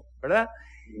 punto, ¿verdad?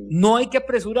 No hay que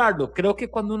apresurarlo. Creo que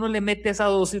cuando uno le mete esa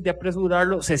dosis de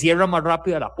apresurarlo, se cierra más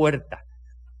rápido la puerta.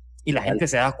 Y la gente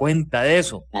se da cuenta de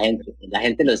eso. La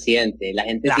gente lo siente. La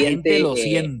gente lo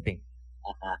siente.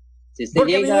 Ajá. Si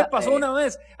porque llega, a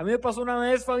mí me pasó una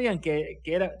vez, Fabián, que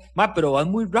era, pero vas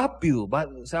muy rápido,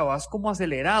 vas como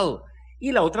acelerado.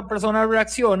 Y la otra persona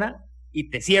reacciona y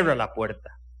te cierra la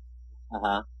puerta.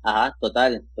 Ajá,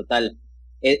 total.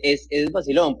 Es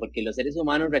vacilón, porque los seres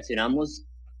humanos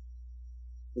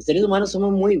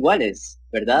somos muy iguales,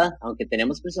 ¿verdad? Aunque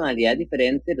tenemos personalidades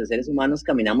diferentes, los seres humanos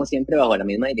caminamos siempre bajo la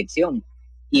misma dirección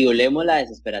y olemos la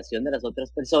desesperación de las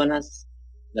otras personas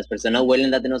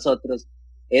huelen las de nosotros.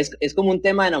 Es como un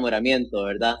tema de enamoramiento,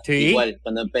 ¿verdad? Sí. Igual,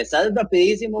 cuando empezás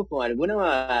rapidísimo con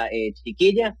alguna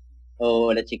chiquilla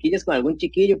o las chiquillas con algún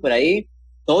chiquillo por ahí,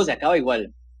 todo se acaba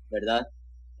igual, ¿verdad?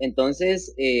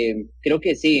 Entonces, creo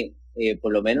que sí,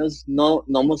 por lo menos no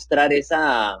mostrar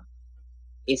esa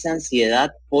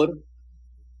ansiedad por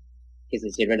que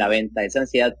se cierre la venta, esa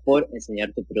ansiedad por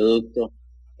enseñar tu producto.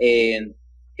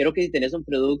 Creo que si tenés un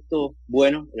producto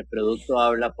bueno, el producto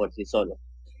habla por sí solo.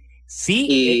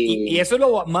 Sí, y eso es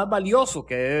lo más valioso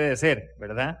que debe de ser,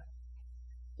 ¿verdad?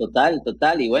 Total.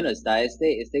 Y bueno, está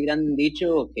este gran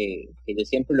dicho que yo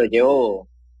siempre lo llevo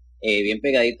bien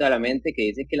pegadito a la mente, que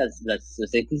dice que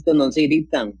los éxitos no se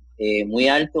gritan muy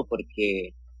alto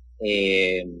porque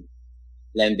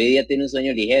la envidia tiene un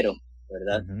sueño ligero,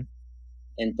 ¿verdad? Uh-huh.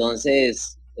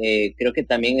 Entonces, creo que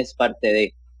también es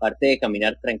parte de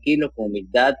caminar tranquilo, con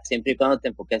humildad, siempre y cuando te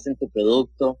enfoques en tu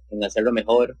producto, en hacerlo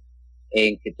mejor,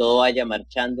 en que todo vaya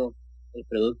marchando. El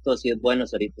producto, si es bueno,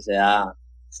 ahorita se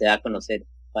da a conocer.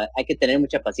 Hay que tener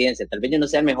mucha paciencia. Tal vez yo no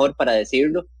sea el mejor para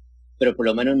decirlo, pero por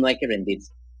lo menos no hay que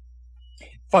rendirse.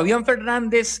 Fabián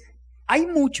Fernández, hay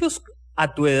muchos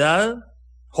a tu edad,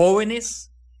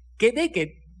 jóvenes,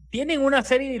 que tienen una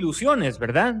serie de ilusiones,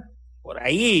 ¿verdad? Por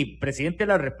ahí, presidente de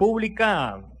la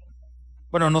República,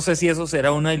 bueno, no sé si eso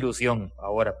será una ilusión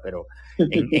ahora, pero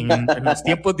en los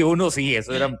tiempos de uno sí,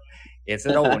 eso era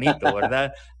bonito,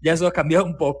 ¿verdad? Ya eso ha cambiado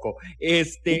un poco.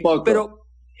 Un poco. Pero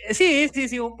sí,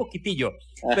 un poquitillo.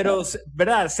 Ajá. Pero,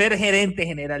 ¿verdad? Ser gerente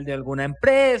general de alguna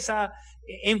empresa,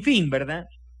 en fin, ¿verdad?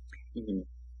 Uh-huh.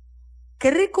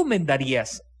 ¿Qué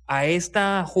recomendarías a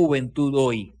esta juventud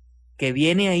hoy que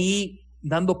viene ahí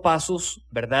dando pasos,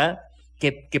 ¿verdad?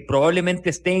 Que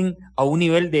probablemente estén a un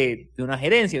nivel de una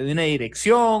gerencia, de una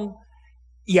dirección,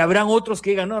 y habrán otros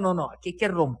que digan, no, aquí hay que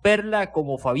romperla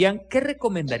como Fabián. ¿Qué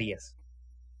recomendarías?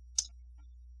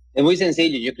 Es muy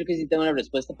sencillo, yo creo que sí tengo una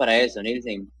respuesta para eso,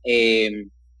 Nielsen.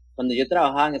 Cuando yo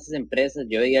trabajaba en esas empresas,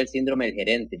 yo veía el síndrome del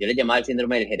gerente, yo le llamaba el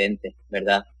síndrome del gerente,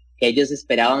 ¿verdad? Que ellos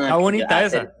esperaban Está bonita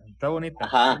esa, está bonita.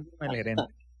 Ajá. El gerente.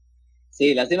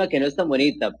 Sí, lástima que no es tan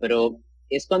bonita, pero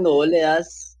es cuando vos le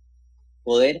das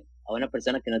poder a una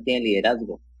persona que no tiene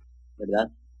liderazgo, ¿verdad?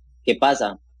 ¿Qué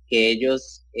pasa? Que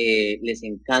ellos les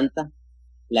encanta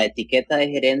la etiqueta de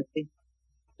gerente,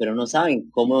 pero no saben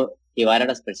cómo llevar a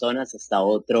las personas hasta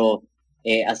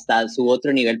su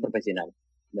otro nivel profesional,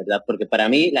 ¿verdad? Porque para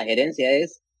mí la gerencia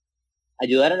es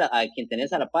ayudar a quien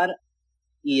tenés a la par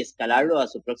y escalarlo a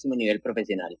su próximo nivel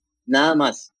profesional. Nada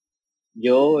más.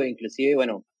 Yo inclusive,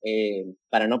 bueno,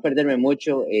 para no perderme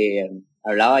mucho,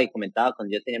 hablaba y comentaba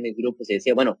cuando yo tenía mis grupos y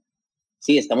decía, bueno,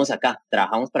 sí, estamos acá,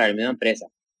 trabajamos para la misma empresa,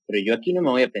 pero yo aquí no me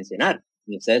voy a pensionar,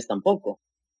 ni ustedes tampoco.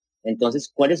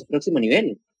 Entonces, ¿cuál es su próximo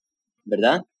nivel?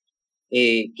 ¿verdad?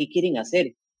 ¿Qué quieren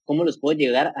hacer? ¿Cómo los puedo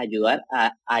ayudar a llegar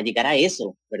a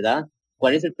eso, ¿verdad?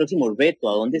 ¿Cuál es el próximo reto?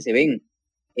 ¿A dónde se ven?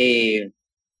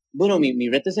 Bueno, mi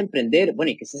reto es emprender.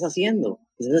 Bueno, ¿y qué estás haciendo?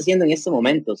 ¿Qué estás haciendo en estos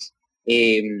momentos?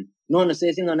 No estoy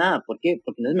haciendo nada. ¿Por qué?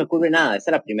 Porque no se me ocurre nada.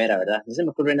 Esa es la primera, ¿verdad? No se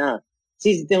me ocurre nada.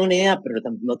 Sí tengo una idea, pero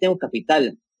no tengo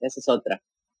capital. Esa es otra.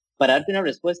 Para darte una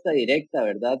respuesta directa,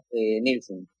 ¿verdad,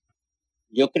 Nielsen?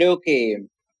 Yo creo que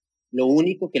lo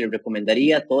único que les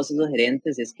recomendaría a todos esos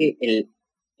gerentes es que el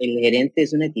gerente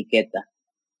es una etiqueta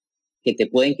que te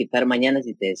pueden quitar mañana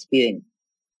si te despiden.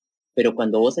 Pero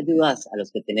cuando vos ayudas a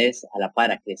los que tenés a la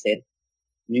par a crecer,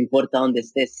 no importa dónde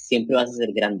estés, siempre vas a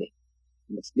ser grande.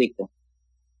 ¿Me explico?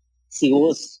 Si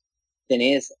vos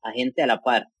tenés a gente a la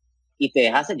par y te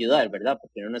dejas ayudar, ¿verdad?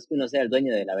 Porque no es que uno sea el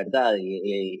dueño de la verdad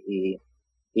y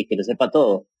que lo sepa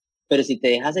todo. Pero si te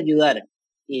dejas ayudar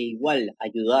e igual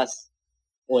ayudas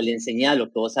o le enseñas lo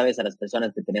que vos sabes a las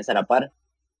personas que tenés a la par,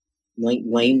 no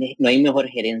hay mejor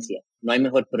gerencia, no hay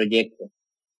mejor proyecto.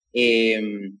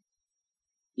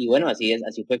 Y bueno, así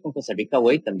fue con Costa Rica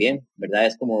Way también, ¿verdad?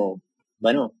 Es como,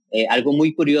 bueno, algo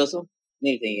muy curioso,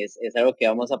 es algo que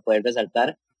vamos a poder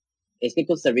resaltar, es que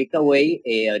Costa Rica Way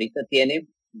ahorita tiene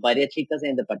varias chicas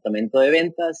en el departamento de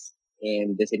ventas,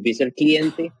 de servicio al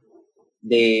cliente,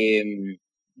 de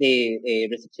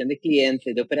recepción de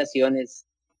clientes, de operaciones,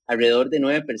 alrededor de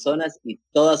 9 personas y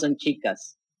todas son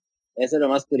chicas. Eso es lo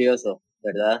más curioso,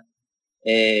 ¿verdad?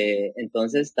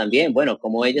 Entonces también, bueno,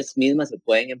 cómo ellas mismas se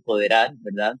pueden empoderar,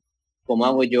 ¿verdad? ¿Cómo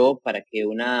hago yo para que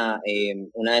una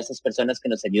de esas personas que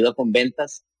nos ayuda con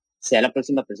ventas sea la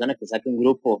próxima persona que saque un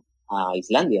grupo a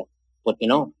Islandia? ¿Por qué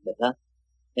no? ¿Verdad?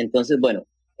 Entonces, bueno,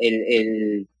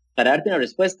 para darte una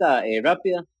respuesta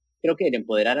rápida, creo que el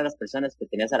empoderar a las personas que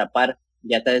tenías a la par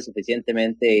ya te es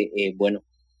suficientemente bueno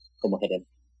como gerente.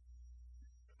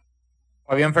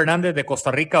 Fabián Fernández de Costa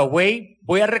Rica Way.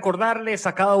 Voy a recordarles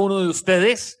a cada uno de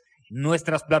ustedes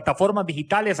nuestras plataformas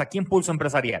digitales aquí en Pulso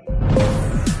Empresarial.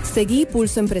 Seguí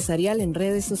Pulso Empresarial en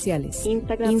redes sociales.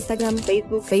 Instagram,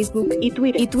 Facebook y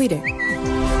Twitter.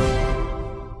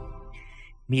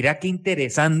 Mira qué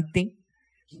interesante.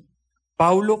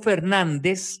 Paulo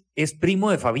Fernández es primo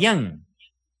de Fabián.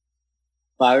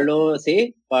 Pablo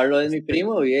es mi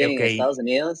primo, vive en Estados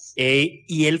Unidos.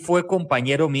 Y él fue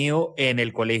compañero mío en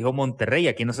el Colegio Monterrey,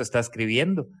 aquí nos está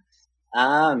escribiendo.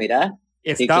 Ah, mira.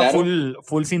 Está sí, claro.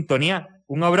 full sintonía.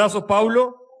 Un abrazo,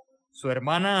 Paulo, su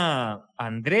hermana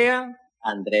Andrea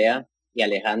y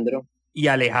Alejandro.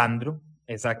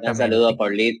 Exactamente. Un saludo a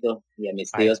Paulito y a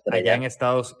mis tíos por allá. En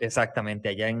Estados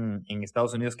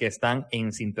Unidos que están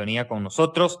en sintonía con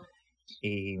nosotros.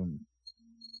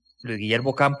 Luis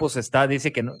Guillermo Campos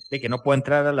dice que no puede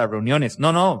entrar a las reuniones.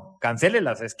 No,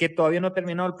 cancélelas, es que todavía no ha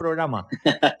terminado el programa.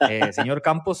 Señor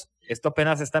Campos, esto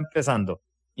apenas está empezando.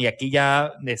 Y aquí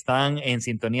ya están en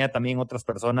sintonía también otras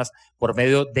personas por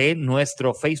medio de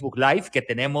nuestro Facebook Live que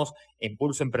tenemos en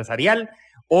Pulso Empresarial.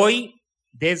 Hoy,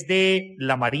 desde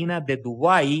la Marina de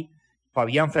Dubái,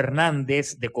 Fabián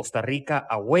Fernández de Costa Rica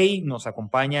Away nos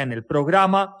acompaña en el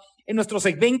programa, en nuestro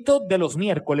segmento de los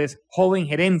miércoles, Joven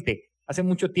Gerente. Hace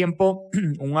mucho tiempo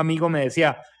un amigo me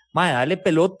decía, dale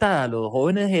pelota a los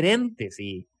jóvenes gerentes,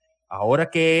 y ahora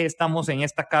que estamos en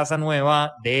esta casa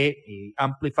nueva de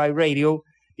Amplify Radio,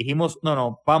 dijimos,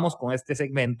 no, vamos con este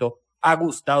segmento, ha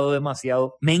gustado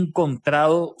demasiado, me he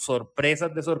encontrado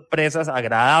sorpresas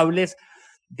agradables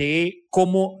de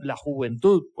cómo la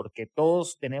juventud, porque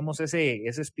todos tenemos ese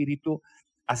espíritu,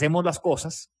 hacemos las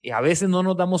cosas y a veces no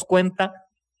nos damos cuenta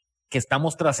que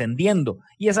estamos trascendiendo.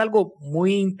 Y es algo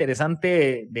muy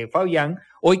interesante de Fabián,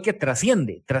 hoy que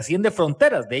trasciende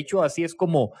fronteras. De hecho, así es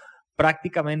como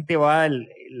prácticamente va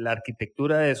la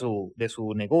arquitectura de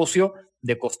su negocio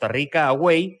de Costa Rica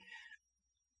Away.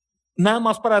 Nada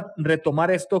más para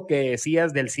retomar esto que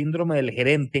decías del síndrome del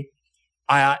gerente,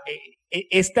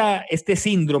 este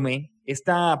síndrome,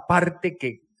 esta parte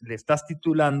que le estás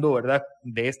titulando, ¿verdad?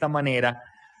 De esta manera,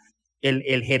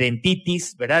 el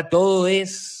gerentitis, ¿verdad? Todo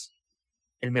es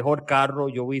el mejor carro,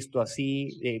 yo he visto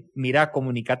así, mira,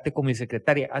 comunicate con mi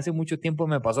secretaria. Hace mucho tiempo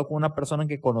me pasó con una persona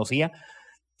que conocía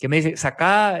que me dice,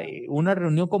 saca una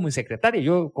reunión con mi secretaria.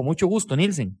 Yo, con mucho gusto,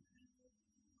 Nielsen.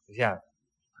 Decía,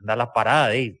 anda la parada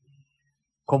de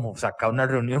 ¿cómo saca una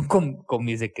reunión con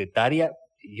mi secretaria?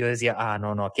 Y yo decía,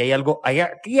 no, aquí hay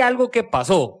algo que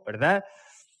pasó, ¿verdad?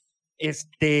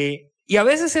 Y a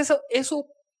veces eso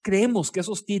creemos que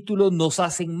esos títulos nos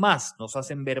hacen más, nos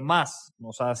hacen ver más,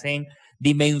 nos hacen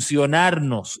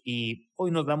dimensionarnos, y hoy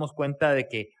nos damos cuenta de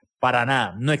que para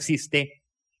nada, no existe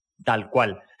tal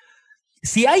cual.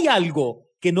 Si hay algo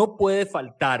que no puede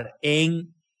faltar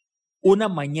en una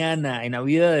mañana en la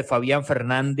vida de Fabián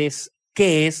Fernández,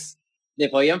 ¿qué es? ¿De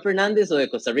Fabián Fernández o de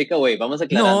Costa Rica, güey? Vamos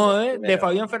aclarando. No, de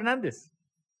Fabián Fernández.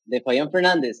 De Fabián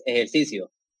Fernández,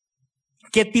 ejercicio.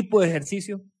 ¿Qué tipo de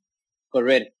ejercicio?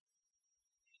 Correr.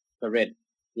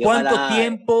 Y ¿Cuánto ojalá,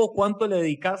 tiempo, cuánto le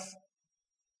dedicas?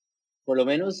 por lo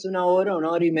menos una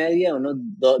hora y media, unos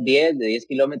 10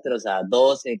 kilómetros a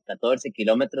 12, 14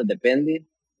 kilómetros, depende.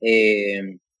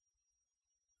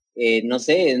 No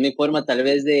sé, es mi forma tal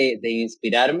vez de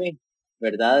inspirarme,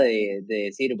 ¿verdad? De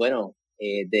decir, bueno,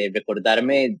 de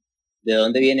recordarme de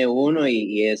dónde viene uno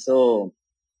y eso,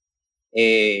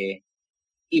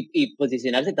 y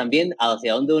posicionarse también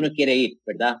hacia dónde uno quiere ir,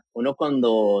 ¿verdad? Uno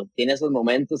cuando tiene esos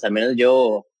momentos, al menos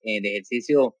yo, el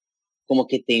ejercicio, como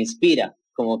que te inspira,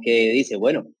 como que dice,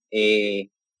 bueno, ¿qué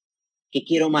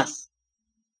quiero más?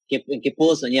 ¿En qué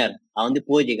puedo soñar? ¿A dónde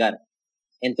puedo llegar?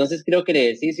 Entonces creo que el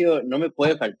ejercicio no me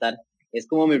puede faltar. Es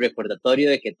como mi recordatorio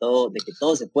de que todo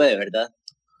se puede, ¿verdad?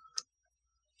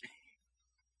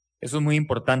 Eso es muy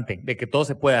importante, de que todo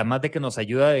se pueda, además de que nos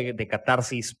ayuda de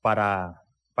catarsis para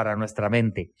nuestra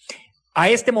mente. A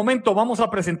este momento vamos a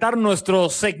presentar nuestro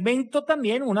segmento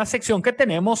también, una sección que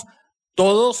tenemos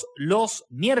todos los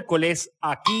miércoles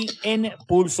aquí en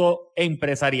Pulso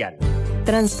Empresarial.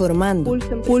 Transformando.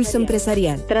 Pulso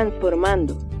Empresarial.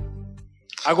 Transformando.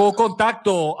 Hago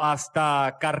contacto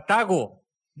hasta Cartago,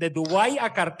 de Dubái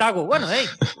a Cartago. Bueno,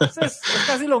 es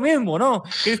casi lo mismo, ¿no?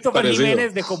 Christopher Parecido.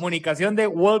 Jiménez de comunicación de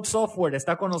World Software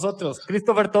está con nosotros.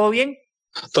 Christopher, ¿todo bien?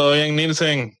 Todo bien,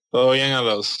 Nielsen. Todo bien a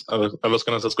los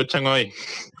que nos escuchan hoy.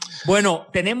 Bueno,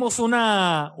 tenemos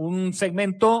un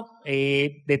segmento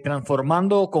de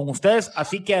Transformando con ustedes,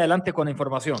 así que adelante con la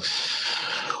información.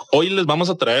 Hoy les vamos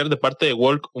a traer de parte de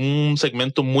Walk un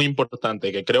segmento muy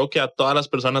importante que creo que a todas las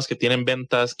personas que tienen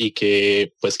ventas y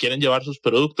que pues quieren llevar sus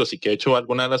productos, y que de hecho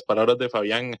algunas de las palabras de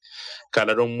Fabián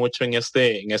calaron mucho en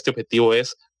este objetivo,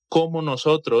 es cómo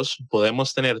nosotros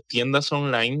podemos tener tiendas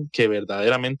online que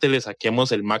verdaderamente le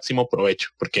saquemos el máximo provecho,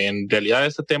 porque en realidad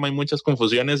este tema hay muchas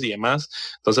confusiones y demás.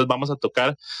 Entonces vamos a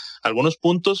tocar algunos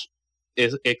puntos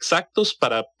exactos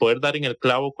para poder dar en el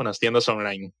clavo con las tiendas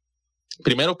online.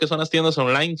 Primero, ¿qué son las tiendas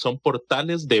online? Son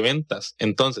portales de ventas.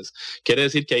 Entonces, quiere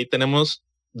decir que ahí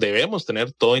debemos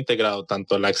tener todo integrado,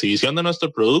 tanto la exhibición de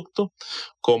nuestro producto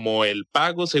como el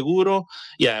pago seguro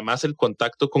y además el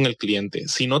contacto con el cliente.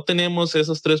 Si no tenemos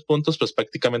esos 3 puntos, pues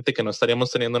prácticamente que no estaríamos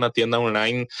teniendo una tienda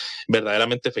online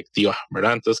verdaderamente efectiva,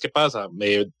 ¿verdad? Entonces, ¿qué pasa?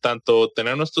 Tanto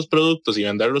tener nuestros productos y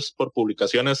venderlos por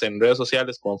publicaciones en redes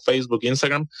sociales como Facebook,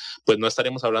 Instagram, pues no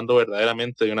estaríamos hablando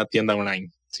verdaderamente de una tienda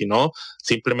online, sino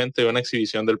simplemente de una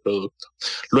exhibición del producto.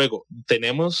 Luego,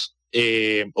 tenemos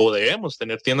o debemos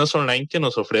tener tiendas online que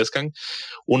nos ofrezcan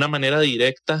una manera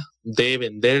directa de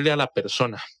venderle a la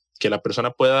persona, que la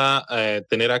persona pueda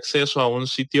tener acceso a un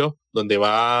sitio donde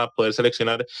va a poder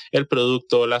seleccionar el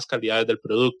producto, las calidades del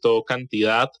producto,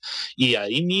 cantidad, y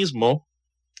ahí mismo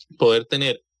poder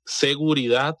tener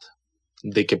seguridad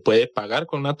de que puede pagar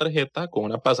con una tarjeta, con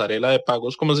una pasarela de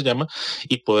pagos, como se llama,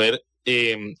 y poder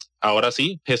ahora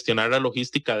sí gestionar la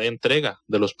logística de entrega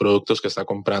de los productos que está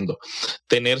comprando.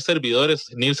 Tener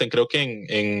servidores, Nielsen, creo que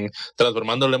en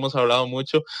Transformando le hemos hablado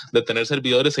mucho de tener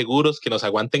servidores seguros que nos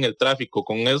aguanten el tráfico.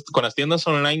 Con las tiendas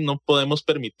online no podemos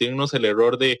permitirnos el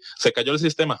error de se cayó el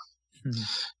sistema.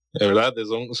 De verdad,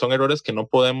 son errores que no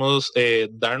podemos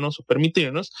darnos o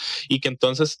permitirnos, y que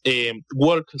entonces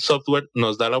Walk Software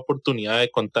nos da la oportunidad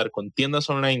de contar con tiendas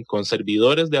online, con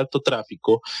servidores de alto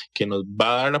tráfico, que nos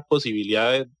va a dar la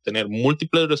posibilidad de tener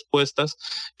múltiples respuestas,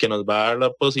 que nos va a dar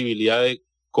la posibilidad de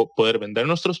poder vender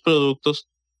nuestros productos,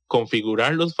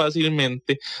 configurarlos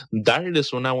fácilmente,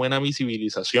 darles una buena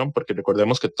visibilización, porque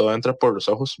recordemos que todo entra por los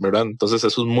ojos, ¿verdad? Entonces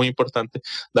eso es muy importante,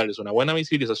 darles una buena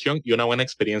visibilización y una buena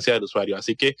experiencia del usuario.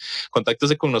 Así que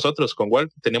contáctese con nosotros, con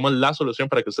Walk. Tenemos la solución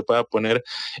para que usted pueda poner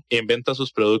en venta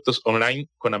sus productos online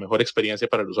con la mejor experiencia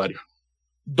para el usuario.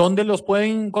 ¿Dónde los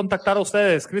pueden contactar a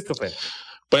ustedes, Christopher?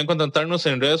 Pueden contactarnos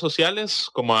en redes sociales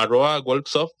como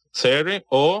 @WalkSoftCR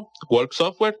o Walk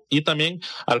Software, y también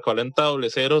al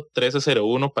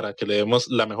 4000-1301 para que le demos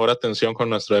la mejor atención con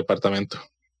nuestro departamento.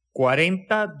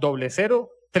 4000-1301.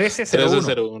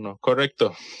 1301,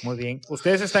 correcto. Muy bien.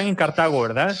 Ustedes están en Cartago,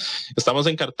 ¿verdad? Estamos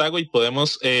en Cartago y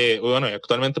podemos,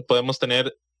 actualmente podemos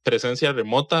tener presencia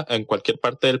remota en cualquier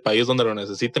parte del país donde lo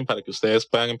necesiten, para que ustedes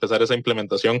puedan empezar esa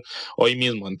implementación hoy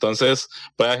mismo. Entonces,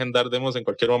 puede agendar demos en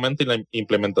cualquier momento, y la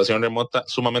implementación remota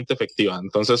sumamente efectiva.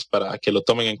 Entonces, para que lo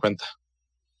tomen en cuenta.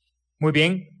 Muy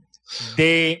bien.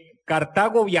 De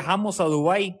Cartago viajamos a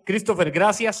Dubái. Christopher,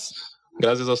 gracias.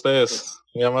 Gracias a ustedes.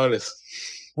 Muy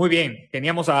amables. Muy bien,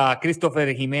 teníamos a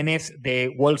Christopher Jiménez de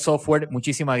World Software.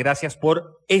 Muchísimas gracias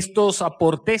por estos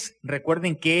aportes.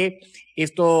 Recuerden que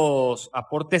estos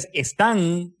aportes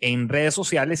están en redes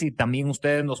sociales y también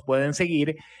ustedes nos pueden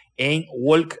seguir en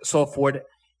World Software,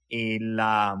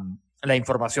 la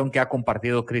información que ha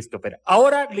compartido Christopher.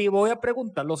 Ahora le voy a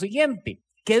preguntar lo siguiente.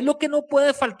 ¿Qué es lo que no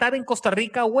puede faltar en Costa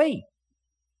Rica, güey?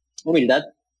 Humildad.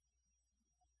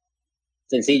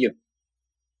 Sencillo.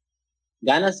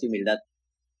 Ganas y humildad.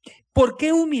 ¿Por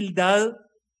qué humildad?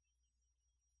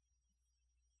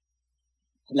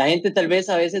 La gente tal vez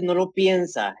a veces no lo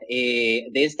piensa de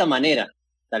esta manera.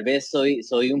 Tal vez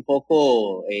soy un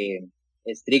poco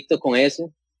estricto con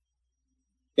eso,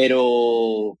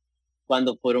 pero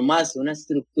cuando formas una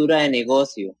estructura de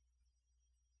negocio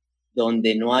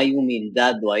donde no hay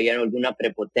humildad o hay alguna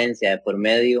prepotencia de por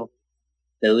medio,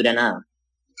 te dura nada,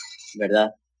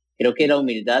 ¿verdad? Creo que la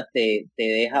humildad te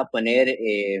deja poner,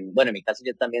 bueno, en mi caso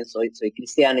yo también soy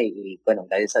cristiano y bueno,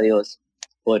 gracias a Dios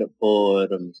por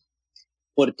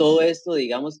todo esto,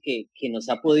 digamos, que nos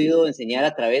ha podido enseñar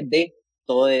a través de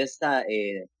toda esta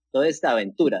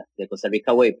aventura de Costa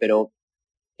Rica Way, pero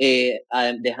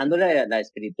dejando la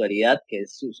espiritualidad, que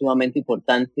es sumamente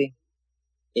importante,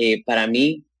 para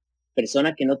mí,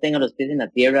 persona que no tenga los pies en la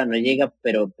tierra no llega,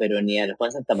 pero ni al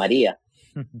Juan Santa María.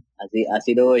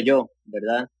 Así lo veo yo,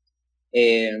 ¿verdad?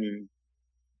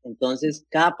 Entonces,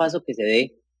 cada paso que se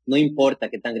dé, no importa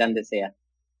qué tan grande sea.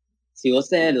 Si vos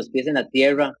tenés los pies en la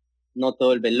tierra, no te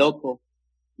vuelves loco,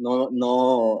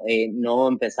 no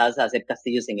empezás a hacer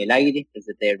castillos en el aire, que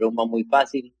se te derrumba muy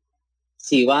fácil.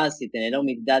 Si tenés la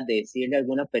humildad de decirle a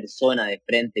alguna persona de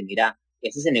frente, mira,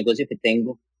 ese es el negocio que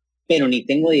tengo, pero ni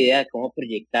tengo idea de cómo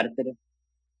proyectártelo.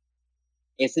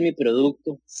 Ese es mi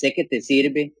producto, sé que te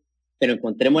sirve, pero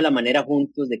encontremos la manera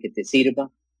juntos de que te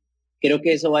sirva. Creo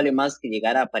que eso vale más que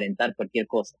llegar a aparentar cualquier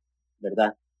cosa,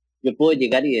 ¿verdad? Yo puedo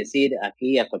llegar y decir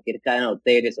aquí a cualquier cadena de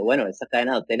hoteles, o bueno, esta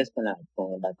cadena de hoteles con la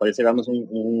cual cerramos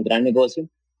un gran negocio,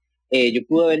 yo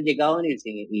pude haber llegado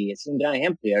y es un gran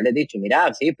ejemplo, y haberles dicho,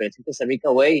 mira, sí, pero es que Costa Rica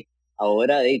Way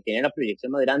ahora tiene la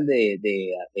proyección más grande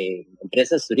de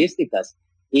empresas turísticas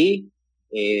y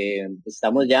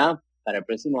estamos ya para el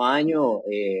próximo año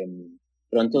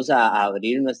prontos a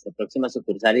abrir nuestra próxima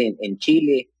sucursal en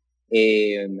Chile,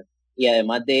 y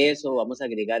además de eso vamos a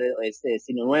agregar este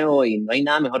destino nuevo y no hay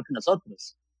nada mejor que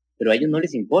nosotros, pero a ellos no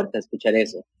les importa escuchar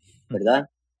eso, ¿verdad?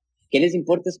 ¿Qué les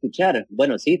importa escuchar?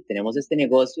 Bueno, sí, tenemos este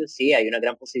negocio, sí, hay una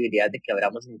gran posibilidad de que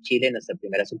abramos en Chile nuestra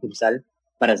primera sucursal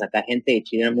para sacar gente de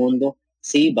Chile al mundo.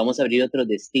 Sí, vamos a abrir otros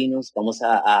destinos,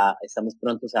 estamos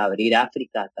prontos a abrir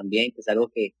África también, que es algo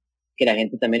que la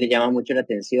gente también le llama mucho la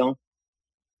atención.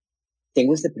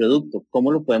 Tengo este producto,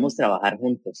 ¿cómo lo podemos trabajar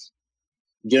juntos?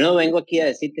 Yo no vengo aquí a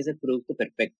decir que es el producto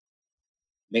perfecto.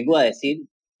 Vengo a decir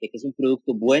que es un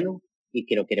producto bueno y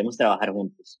que lo queremos trabajar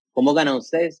juntos. ¿Cómo ganan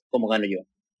ustedes? ¿Cómo gano yo?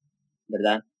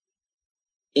 ¿Verdad?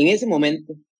 En ese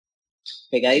momento,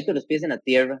 pegadito los pies en la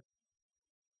tierra,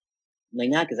 no hay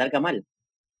nada que salga mal.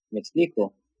 ¿Me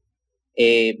explico?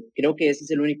 Creo que ese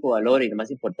es el único valor y lo más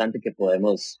importante que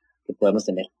podemos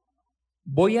tener.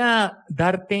 Voy a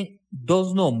darte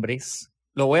dos nombres,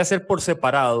 lo voy a hacer por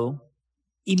separado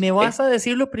y me vas a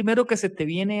decir lo primero que se te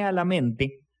viene a la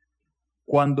mente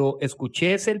cuando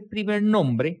escuches el primer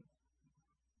nombre,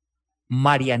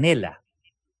 Marianela.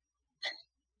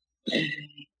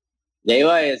 Ya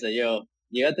iba a eso, yo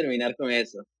iba a terminar con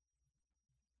eso.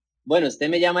 Bueno, usted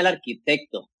me llama el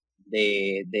arquitecto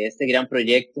de este gran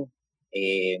proyecto,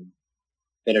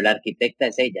 pero la arquitecta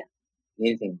es ella.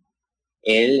 Dicen,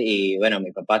 él y bueno,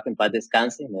 mi papá, que en paz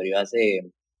descanse, murió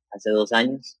hace 2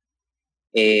 años.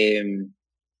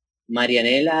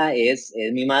 Marianela es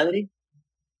mi madre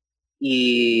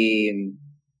y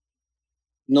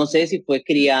no sé si fue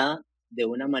criada de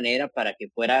una manera para que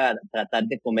fuera a tratar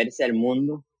de comerse al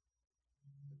mundo,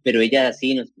 pero ella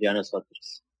así nos crió a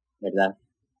nosotros, ¿verdad?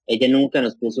 Ella nunca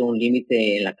nos puso un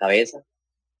límite en la cabeza.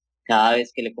 Cada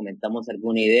vez que le comentamos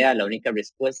alguna idea, la única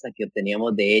respuesta que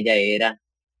obteníamos de ella era,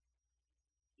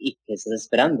 ¿y qué estás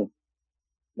esperando?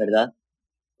 ¿Verdad?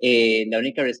 La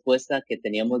única respuesta que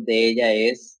teníamos de ella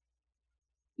es,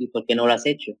 ¿y por qué no lo has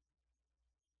hecho?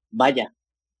 Vaya,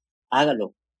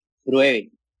 hágalo,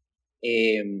 pruebe.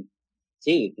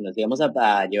 Sí, nos íbamos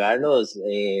a llevar los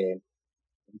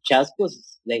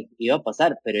chascos, iba a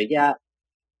pasar, pero ella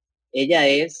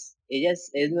es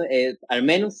al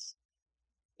menos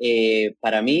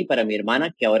para mí, para mi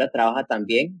hermana, que ahora trabaja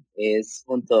también, es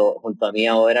junto a mí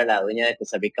ahora la dueña de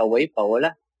Costa Rica Way,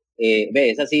 Paola.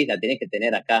 Esa sí la tiene que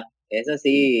tener acá. Esa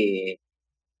sí,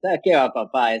 ¿sabes qué va,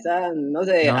 papá? Esa no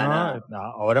se deja nada. No,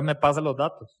 ahora me pasan los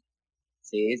datos.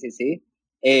 Sí.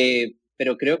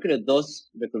 pero creo que los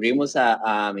dos recurrimos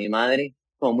a mi madre,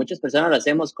 como muchas personas lo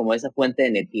hacemos, como esa fuente de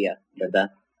energía, ¿verdad?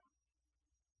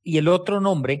 Y el otro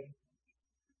nombre,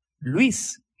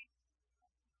 Luis.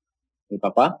 Mi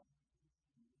papá,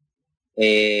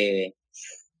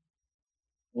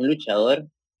 un luchador,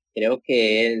 creo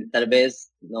que él tal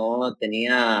vez no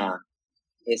tenía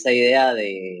esa idea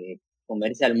de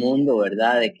comerse al mundo,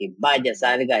 ¿verdad? De que vaya,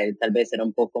 salga, él tal vez era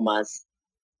un poco más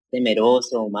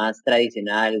temeroso, más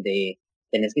tradicional, de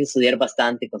tenés que estudiar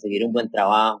bastante, conseguir un buen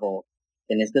trabajo,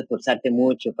 tenés que esforzarte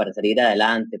mucho para salir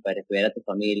adelante, para cuidar a tu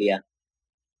familia.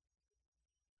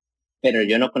 Pero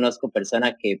yo no conozco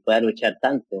persona que pueda luchar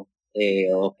tanto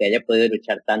o que haya podido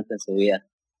luchar tanto en su vida.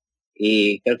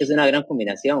 Y creo que es una gran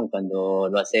combinación cuando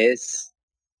lo haces,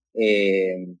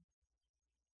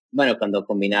 bueno, cuando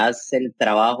combinas el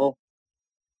trabajo,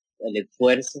 el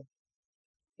esfuerzo,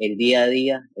 el día a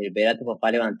día, el ver a tu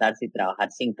papá levantarse y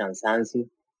trabajar sin cansancio,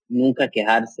 nunca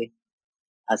quejarse,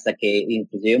 hasta que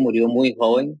inclusive murió muy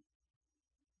joven.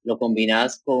 Lo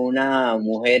combinas con una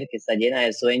mujer que está llena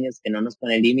de sueños, que no nos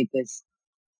pone límites,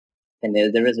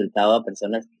 tener de resultado a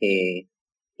personas que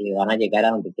van a llegar a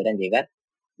donde quieran llegar,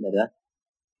 ¿verdad?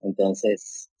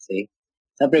 Entonces, sí.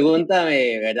 Esa pregunta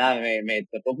 ¿verdad? Me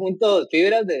tocó puntos,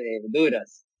 fibras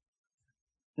duras.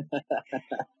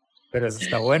 Pero eso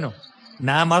está bueno.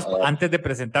 Nada más antes de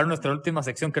presentar nuestra última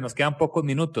sección, que nos quedan pocos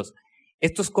minutos.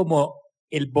 Esto es como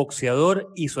el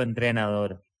boxeador y su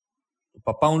entrenador. Tu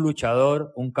papá, un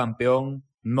luchador, un campeón,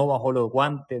 no bajó los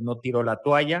guantes, no tiró la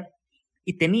toalla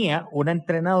y tenía una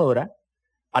entrenadora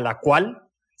a la cual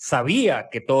sabía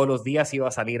que todos los días iba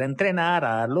a salir a entrenar,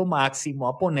 a dar lo máximo,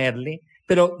 a ponerle,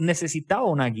 pero necesitaba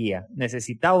una guía,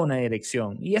 necesitaba una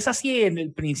dirección. Y es así en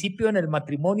el principio, en el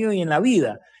matrimonio y en la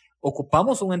vida.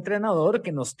 Ocupamos un entrenador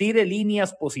que nos tire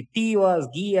líneas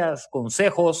positivas, guías,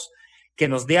 consejos, que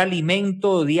nos dé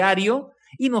alimento diario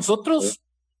y nosotros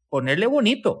ponerle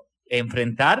bonito,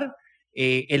 enfrentar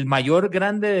el mayor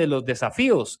grande de los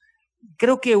desafíos.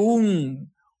 Creo que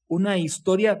una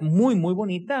historia muy, muy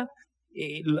bonita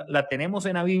la tenemos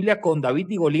en la Biblia con David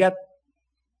y Goliat.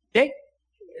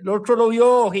 El otro lo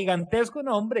vio gigantesco,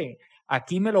 no, hombre,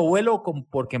 aquí me lo vuelo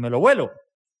porque me lo vuelo.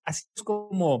 Así es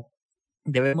como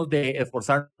debemos de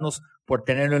esforzarnos por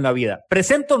tenerlo en la vida.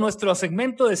 Presento nuestro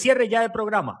segmento de cierre ya de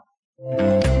programa.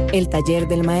 El taller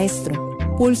del maestro.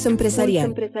 Pulso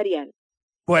empresarial.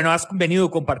 Bueno, has venido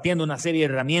compartiendo una serie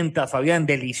de herramientas, Fabián,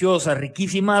 deliciosas,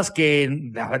 riquísimas,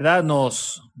 que la verdad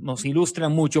nos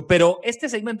ilustran mucho. Pero este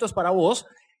segmento es para vos.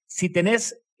 Si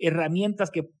tenés herramientas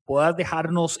que puedas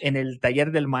dejarnos en el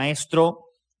taller del maestro,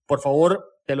 por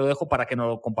favor, te lo dejo para que nos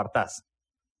lo compartas.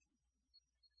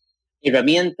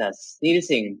 Herramientas,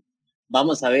 Nielsen.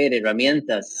 Vamos a ver,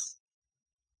 herramientas.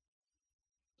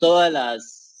 Toda la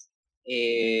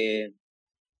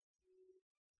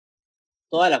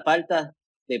falta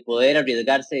de poder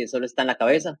arriesgarse solo está en la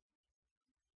cabeza.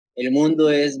 El mundo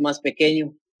es más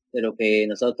pequeño de lo que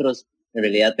nosotros en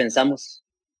realidad pensamos.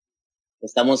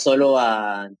 Estamos solo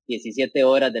a 17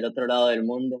 horas del otro lado del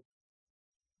mundo.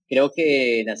 Creo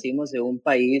que nacimos en un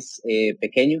país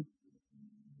pequeño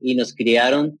y nos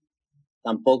criaron,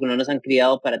 tampoco no nos han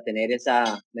criado para tener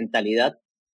esa mentalidad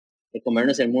de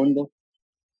comernos el mundo.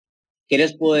 ¿Qué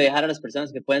les puedo dejar a las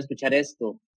personas que pueden escuchar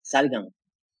esto? Salgan,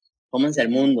 cómanse el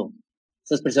mundo.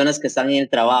 Esas personas que están en el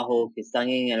trabajo, que están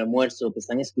en el almuerzo, que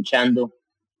están escuchando,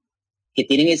 que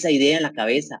tienen esa idea en la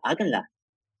cabeza, háganla.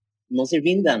 No se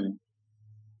rindan.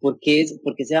 ¿Por qué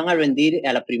se van a rendir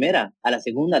a la primera, a la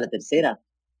segunda, a la tercera?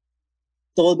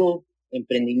 Todo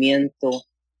emprendimiento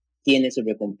tiene su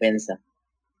recompensa.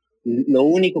 Lo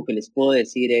único que les puedo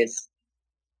decir es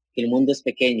que el mundo es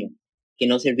pequeño, que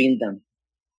no se rindan,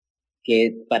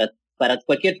 que para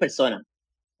cualquier persona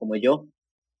como yo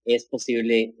es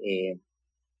posible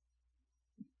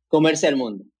comerse al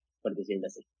mundo, por decirlo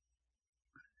así.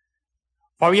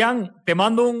 Fabián, te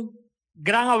mando un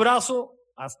gran abrazo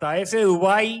hasta ese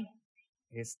Dubái.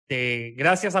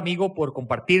 Gracias, amigo, por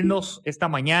compartirnos esta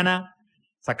mañana,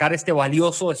 sacar este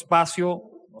valioso espacio.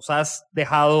 Nos has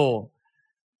dejado,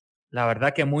 la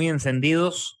verdad, que muy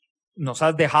encendidos. Nos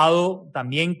has dejado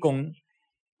también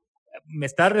me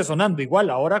está resonando igual.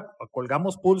 Ahora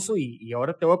colgamos pulso y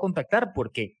ahora te voy a contactar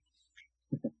porque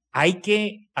hay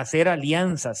que hacer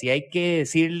alianzas y hay que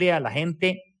decirle a la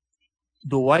gente,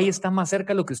 Dubái está más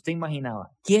cerca de lo que usted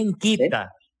imaginaba. ¿Quién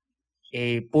quita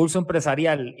Pulso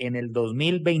Empresarial en el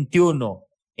 2021,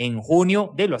 en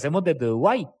junio? Lo hacemos desde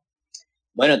Dubái.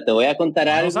 Bueno, te voy a contar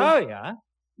algo. No sabe, ¿ah?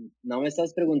 No me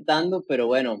estás preguntando, pero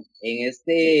bueno, en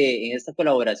esta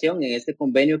colaboración, en este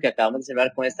convenio que acabamos de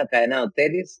cerrar con esta cadena de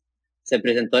hoteles, se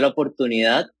presentó la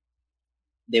oportunidad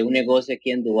de un negocio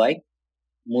aquí en Dubái.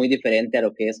 muy diferente a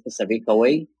lo que es Costa Rica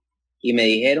Way. Y me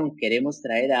dijeron, queremos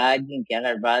traer a alguien que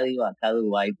haga radio acá a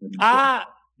Dubái.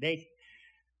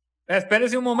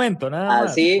 Espérese un momento, nada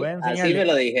más. Así me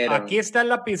lo dijeron. Aquí está el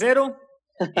lapicero.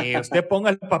 Usted ponga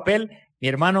el papel. Mi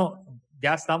hermano,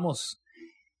 ya estamos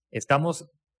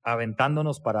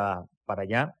aventándonos para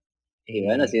allá. Y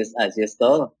bueno, así es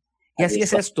todo. Y así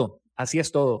es esto. Así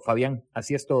es todo, Fabián.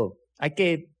 Así es todo. Hay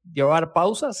que llevar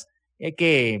pausas. Hay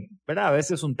que, ¿verdad? A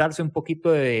veces untarse un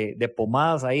poquito de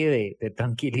pomadas ahí de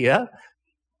tranquilidad.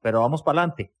 Pero vamos para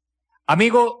adelante.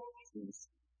 Amigo,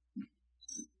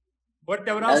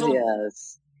 fuerte abrazo.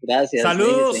 Gracias.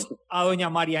 Saludos a doña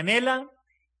Marianela,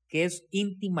 que es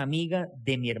íntima amiga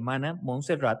de mi hermana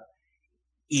Montserrat,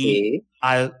 y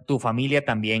a tu familia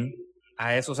también,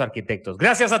 a esos arquitectos.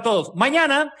 Gracias a todos.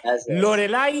 Mañana,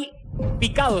 Lorelai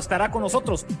Picado estará con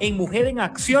nosotros en Mujer en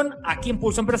Acción, aquí en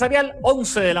Pulso Empresarial,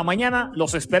 11 de la mañana.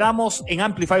 Los esperamos en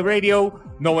Amplify Radio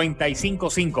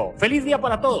 95.5. Feliz día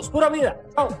para todos. Pura vida.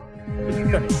 Chao.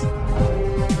 Bendiciones.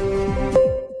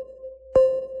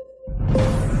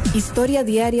 Historia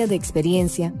diaria de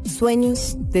experiencia,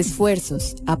 sueños, de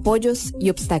esfuerzos, apoyos y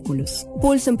obstáculos.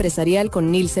 Pulso Empresarial con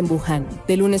Nilsen Buján,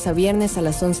 de lunes a viernes a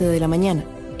las 11 de la mañana,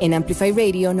 en Amplify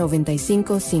Radio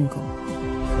 95.5.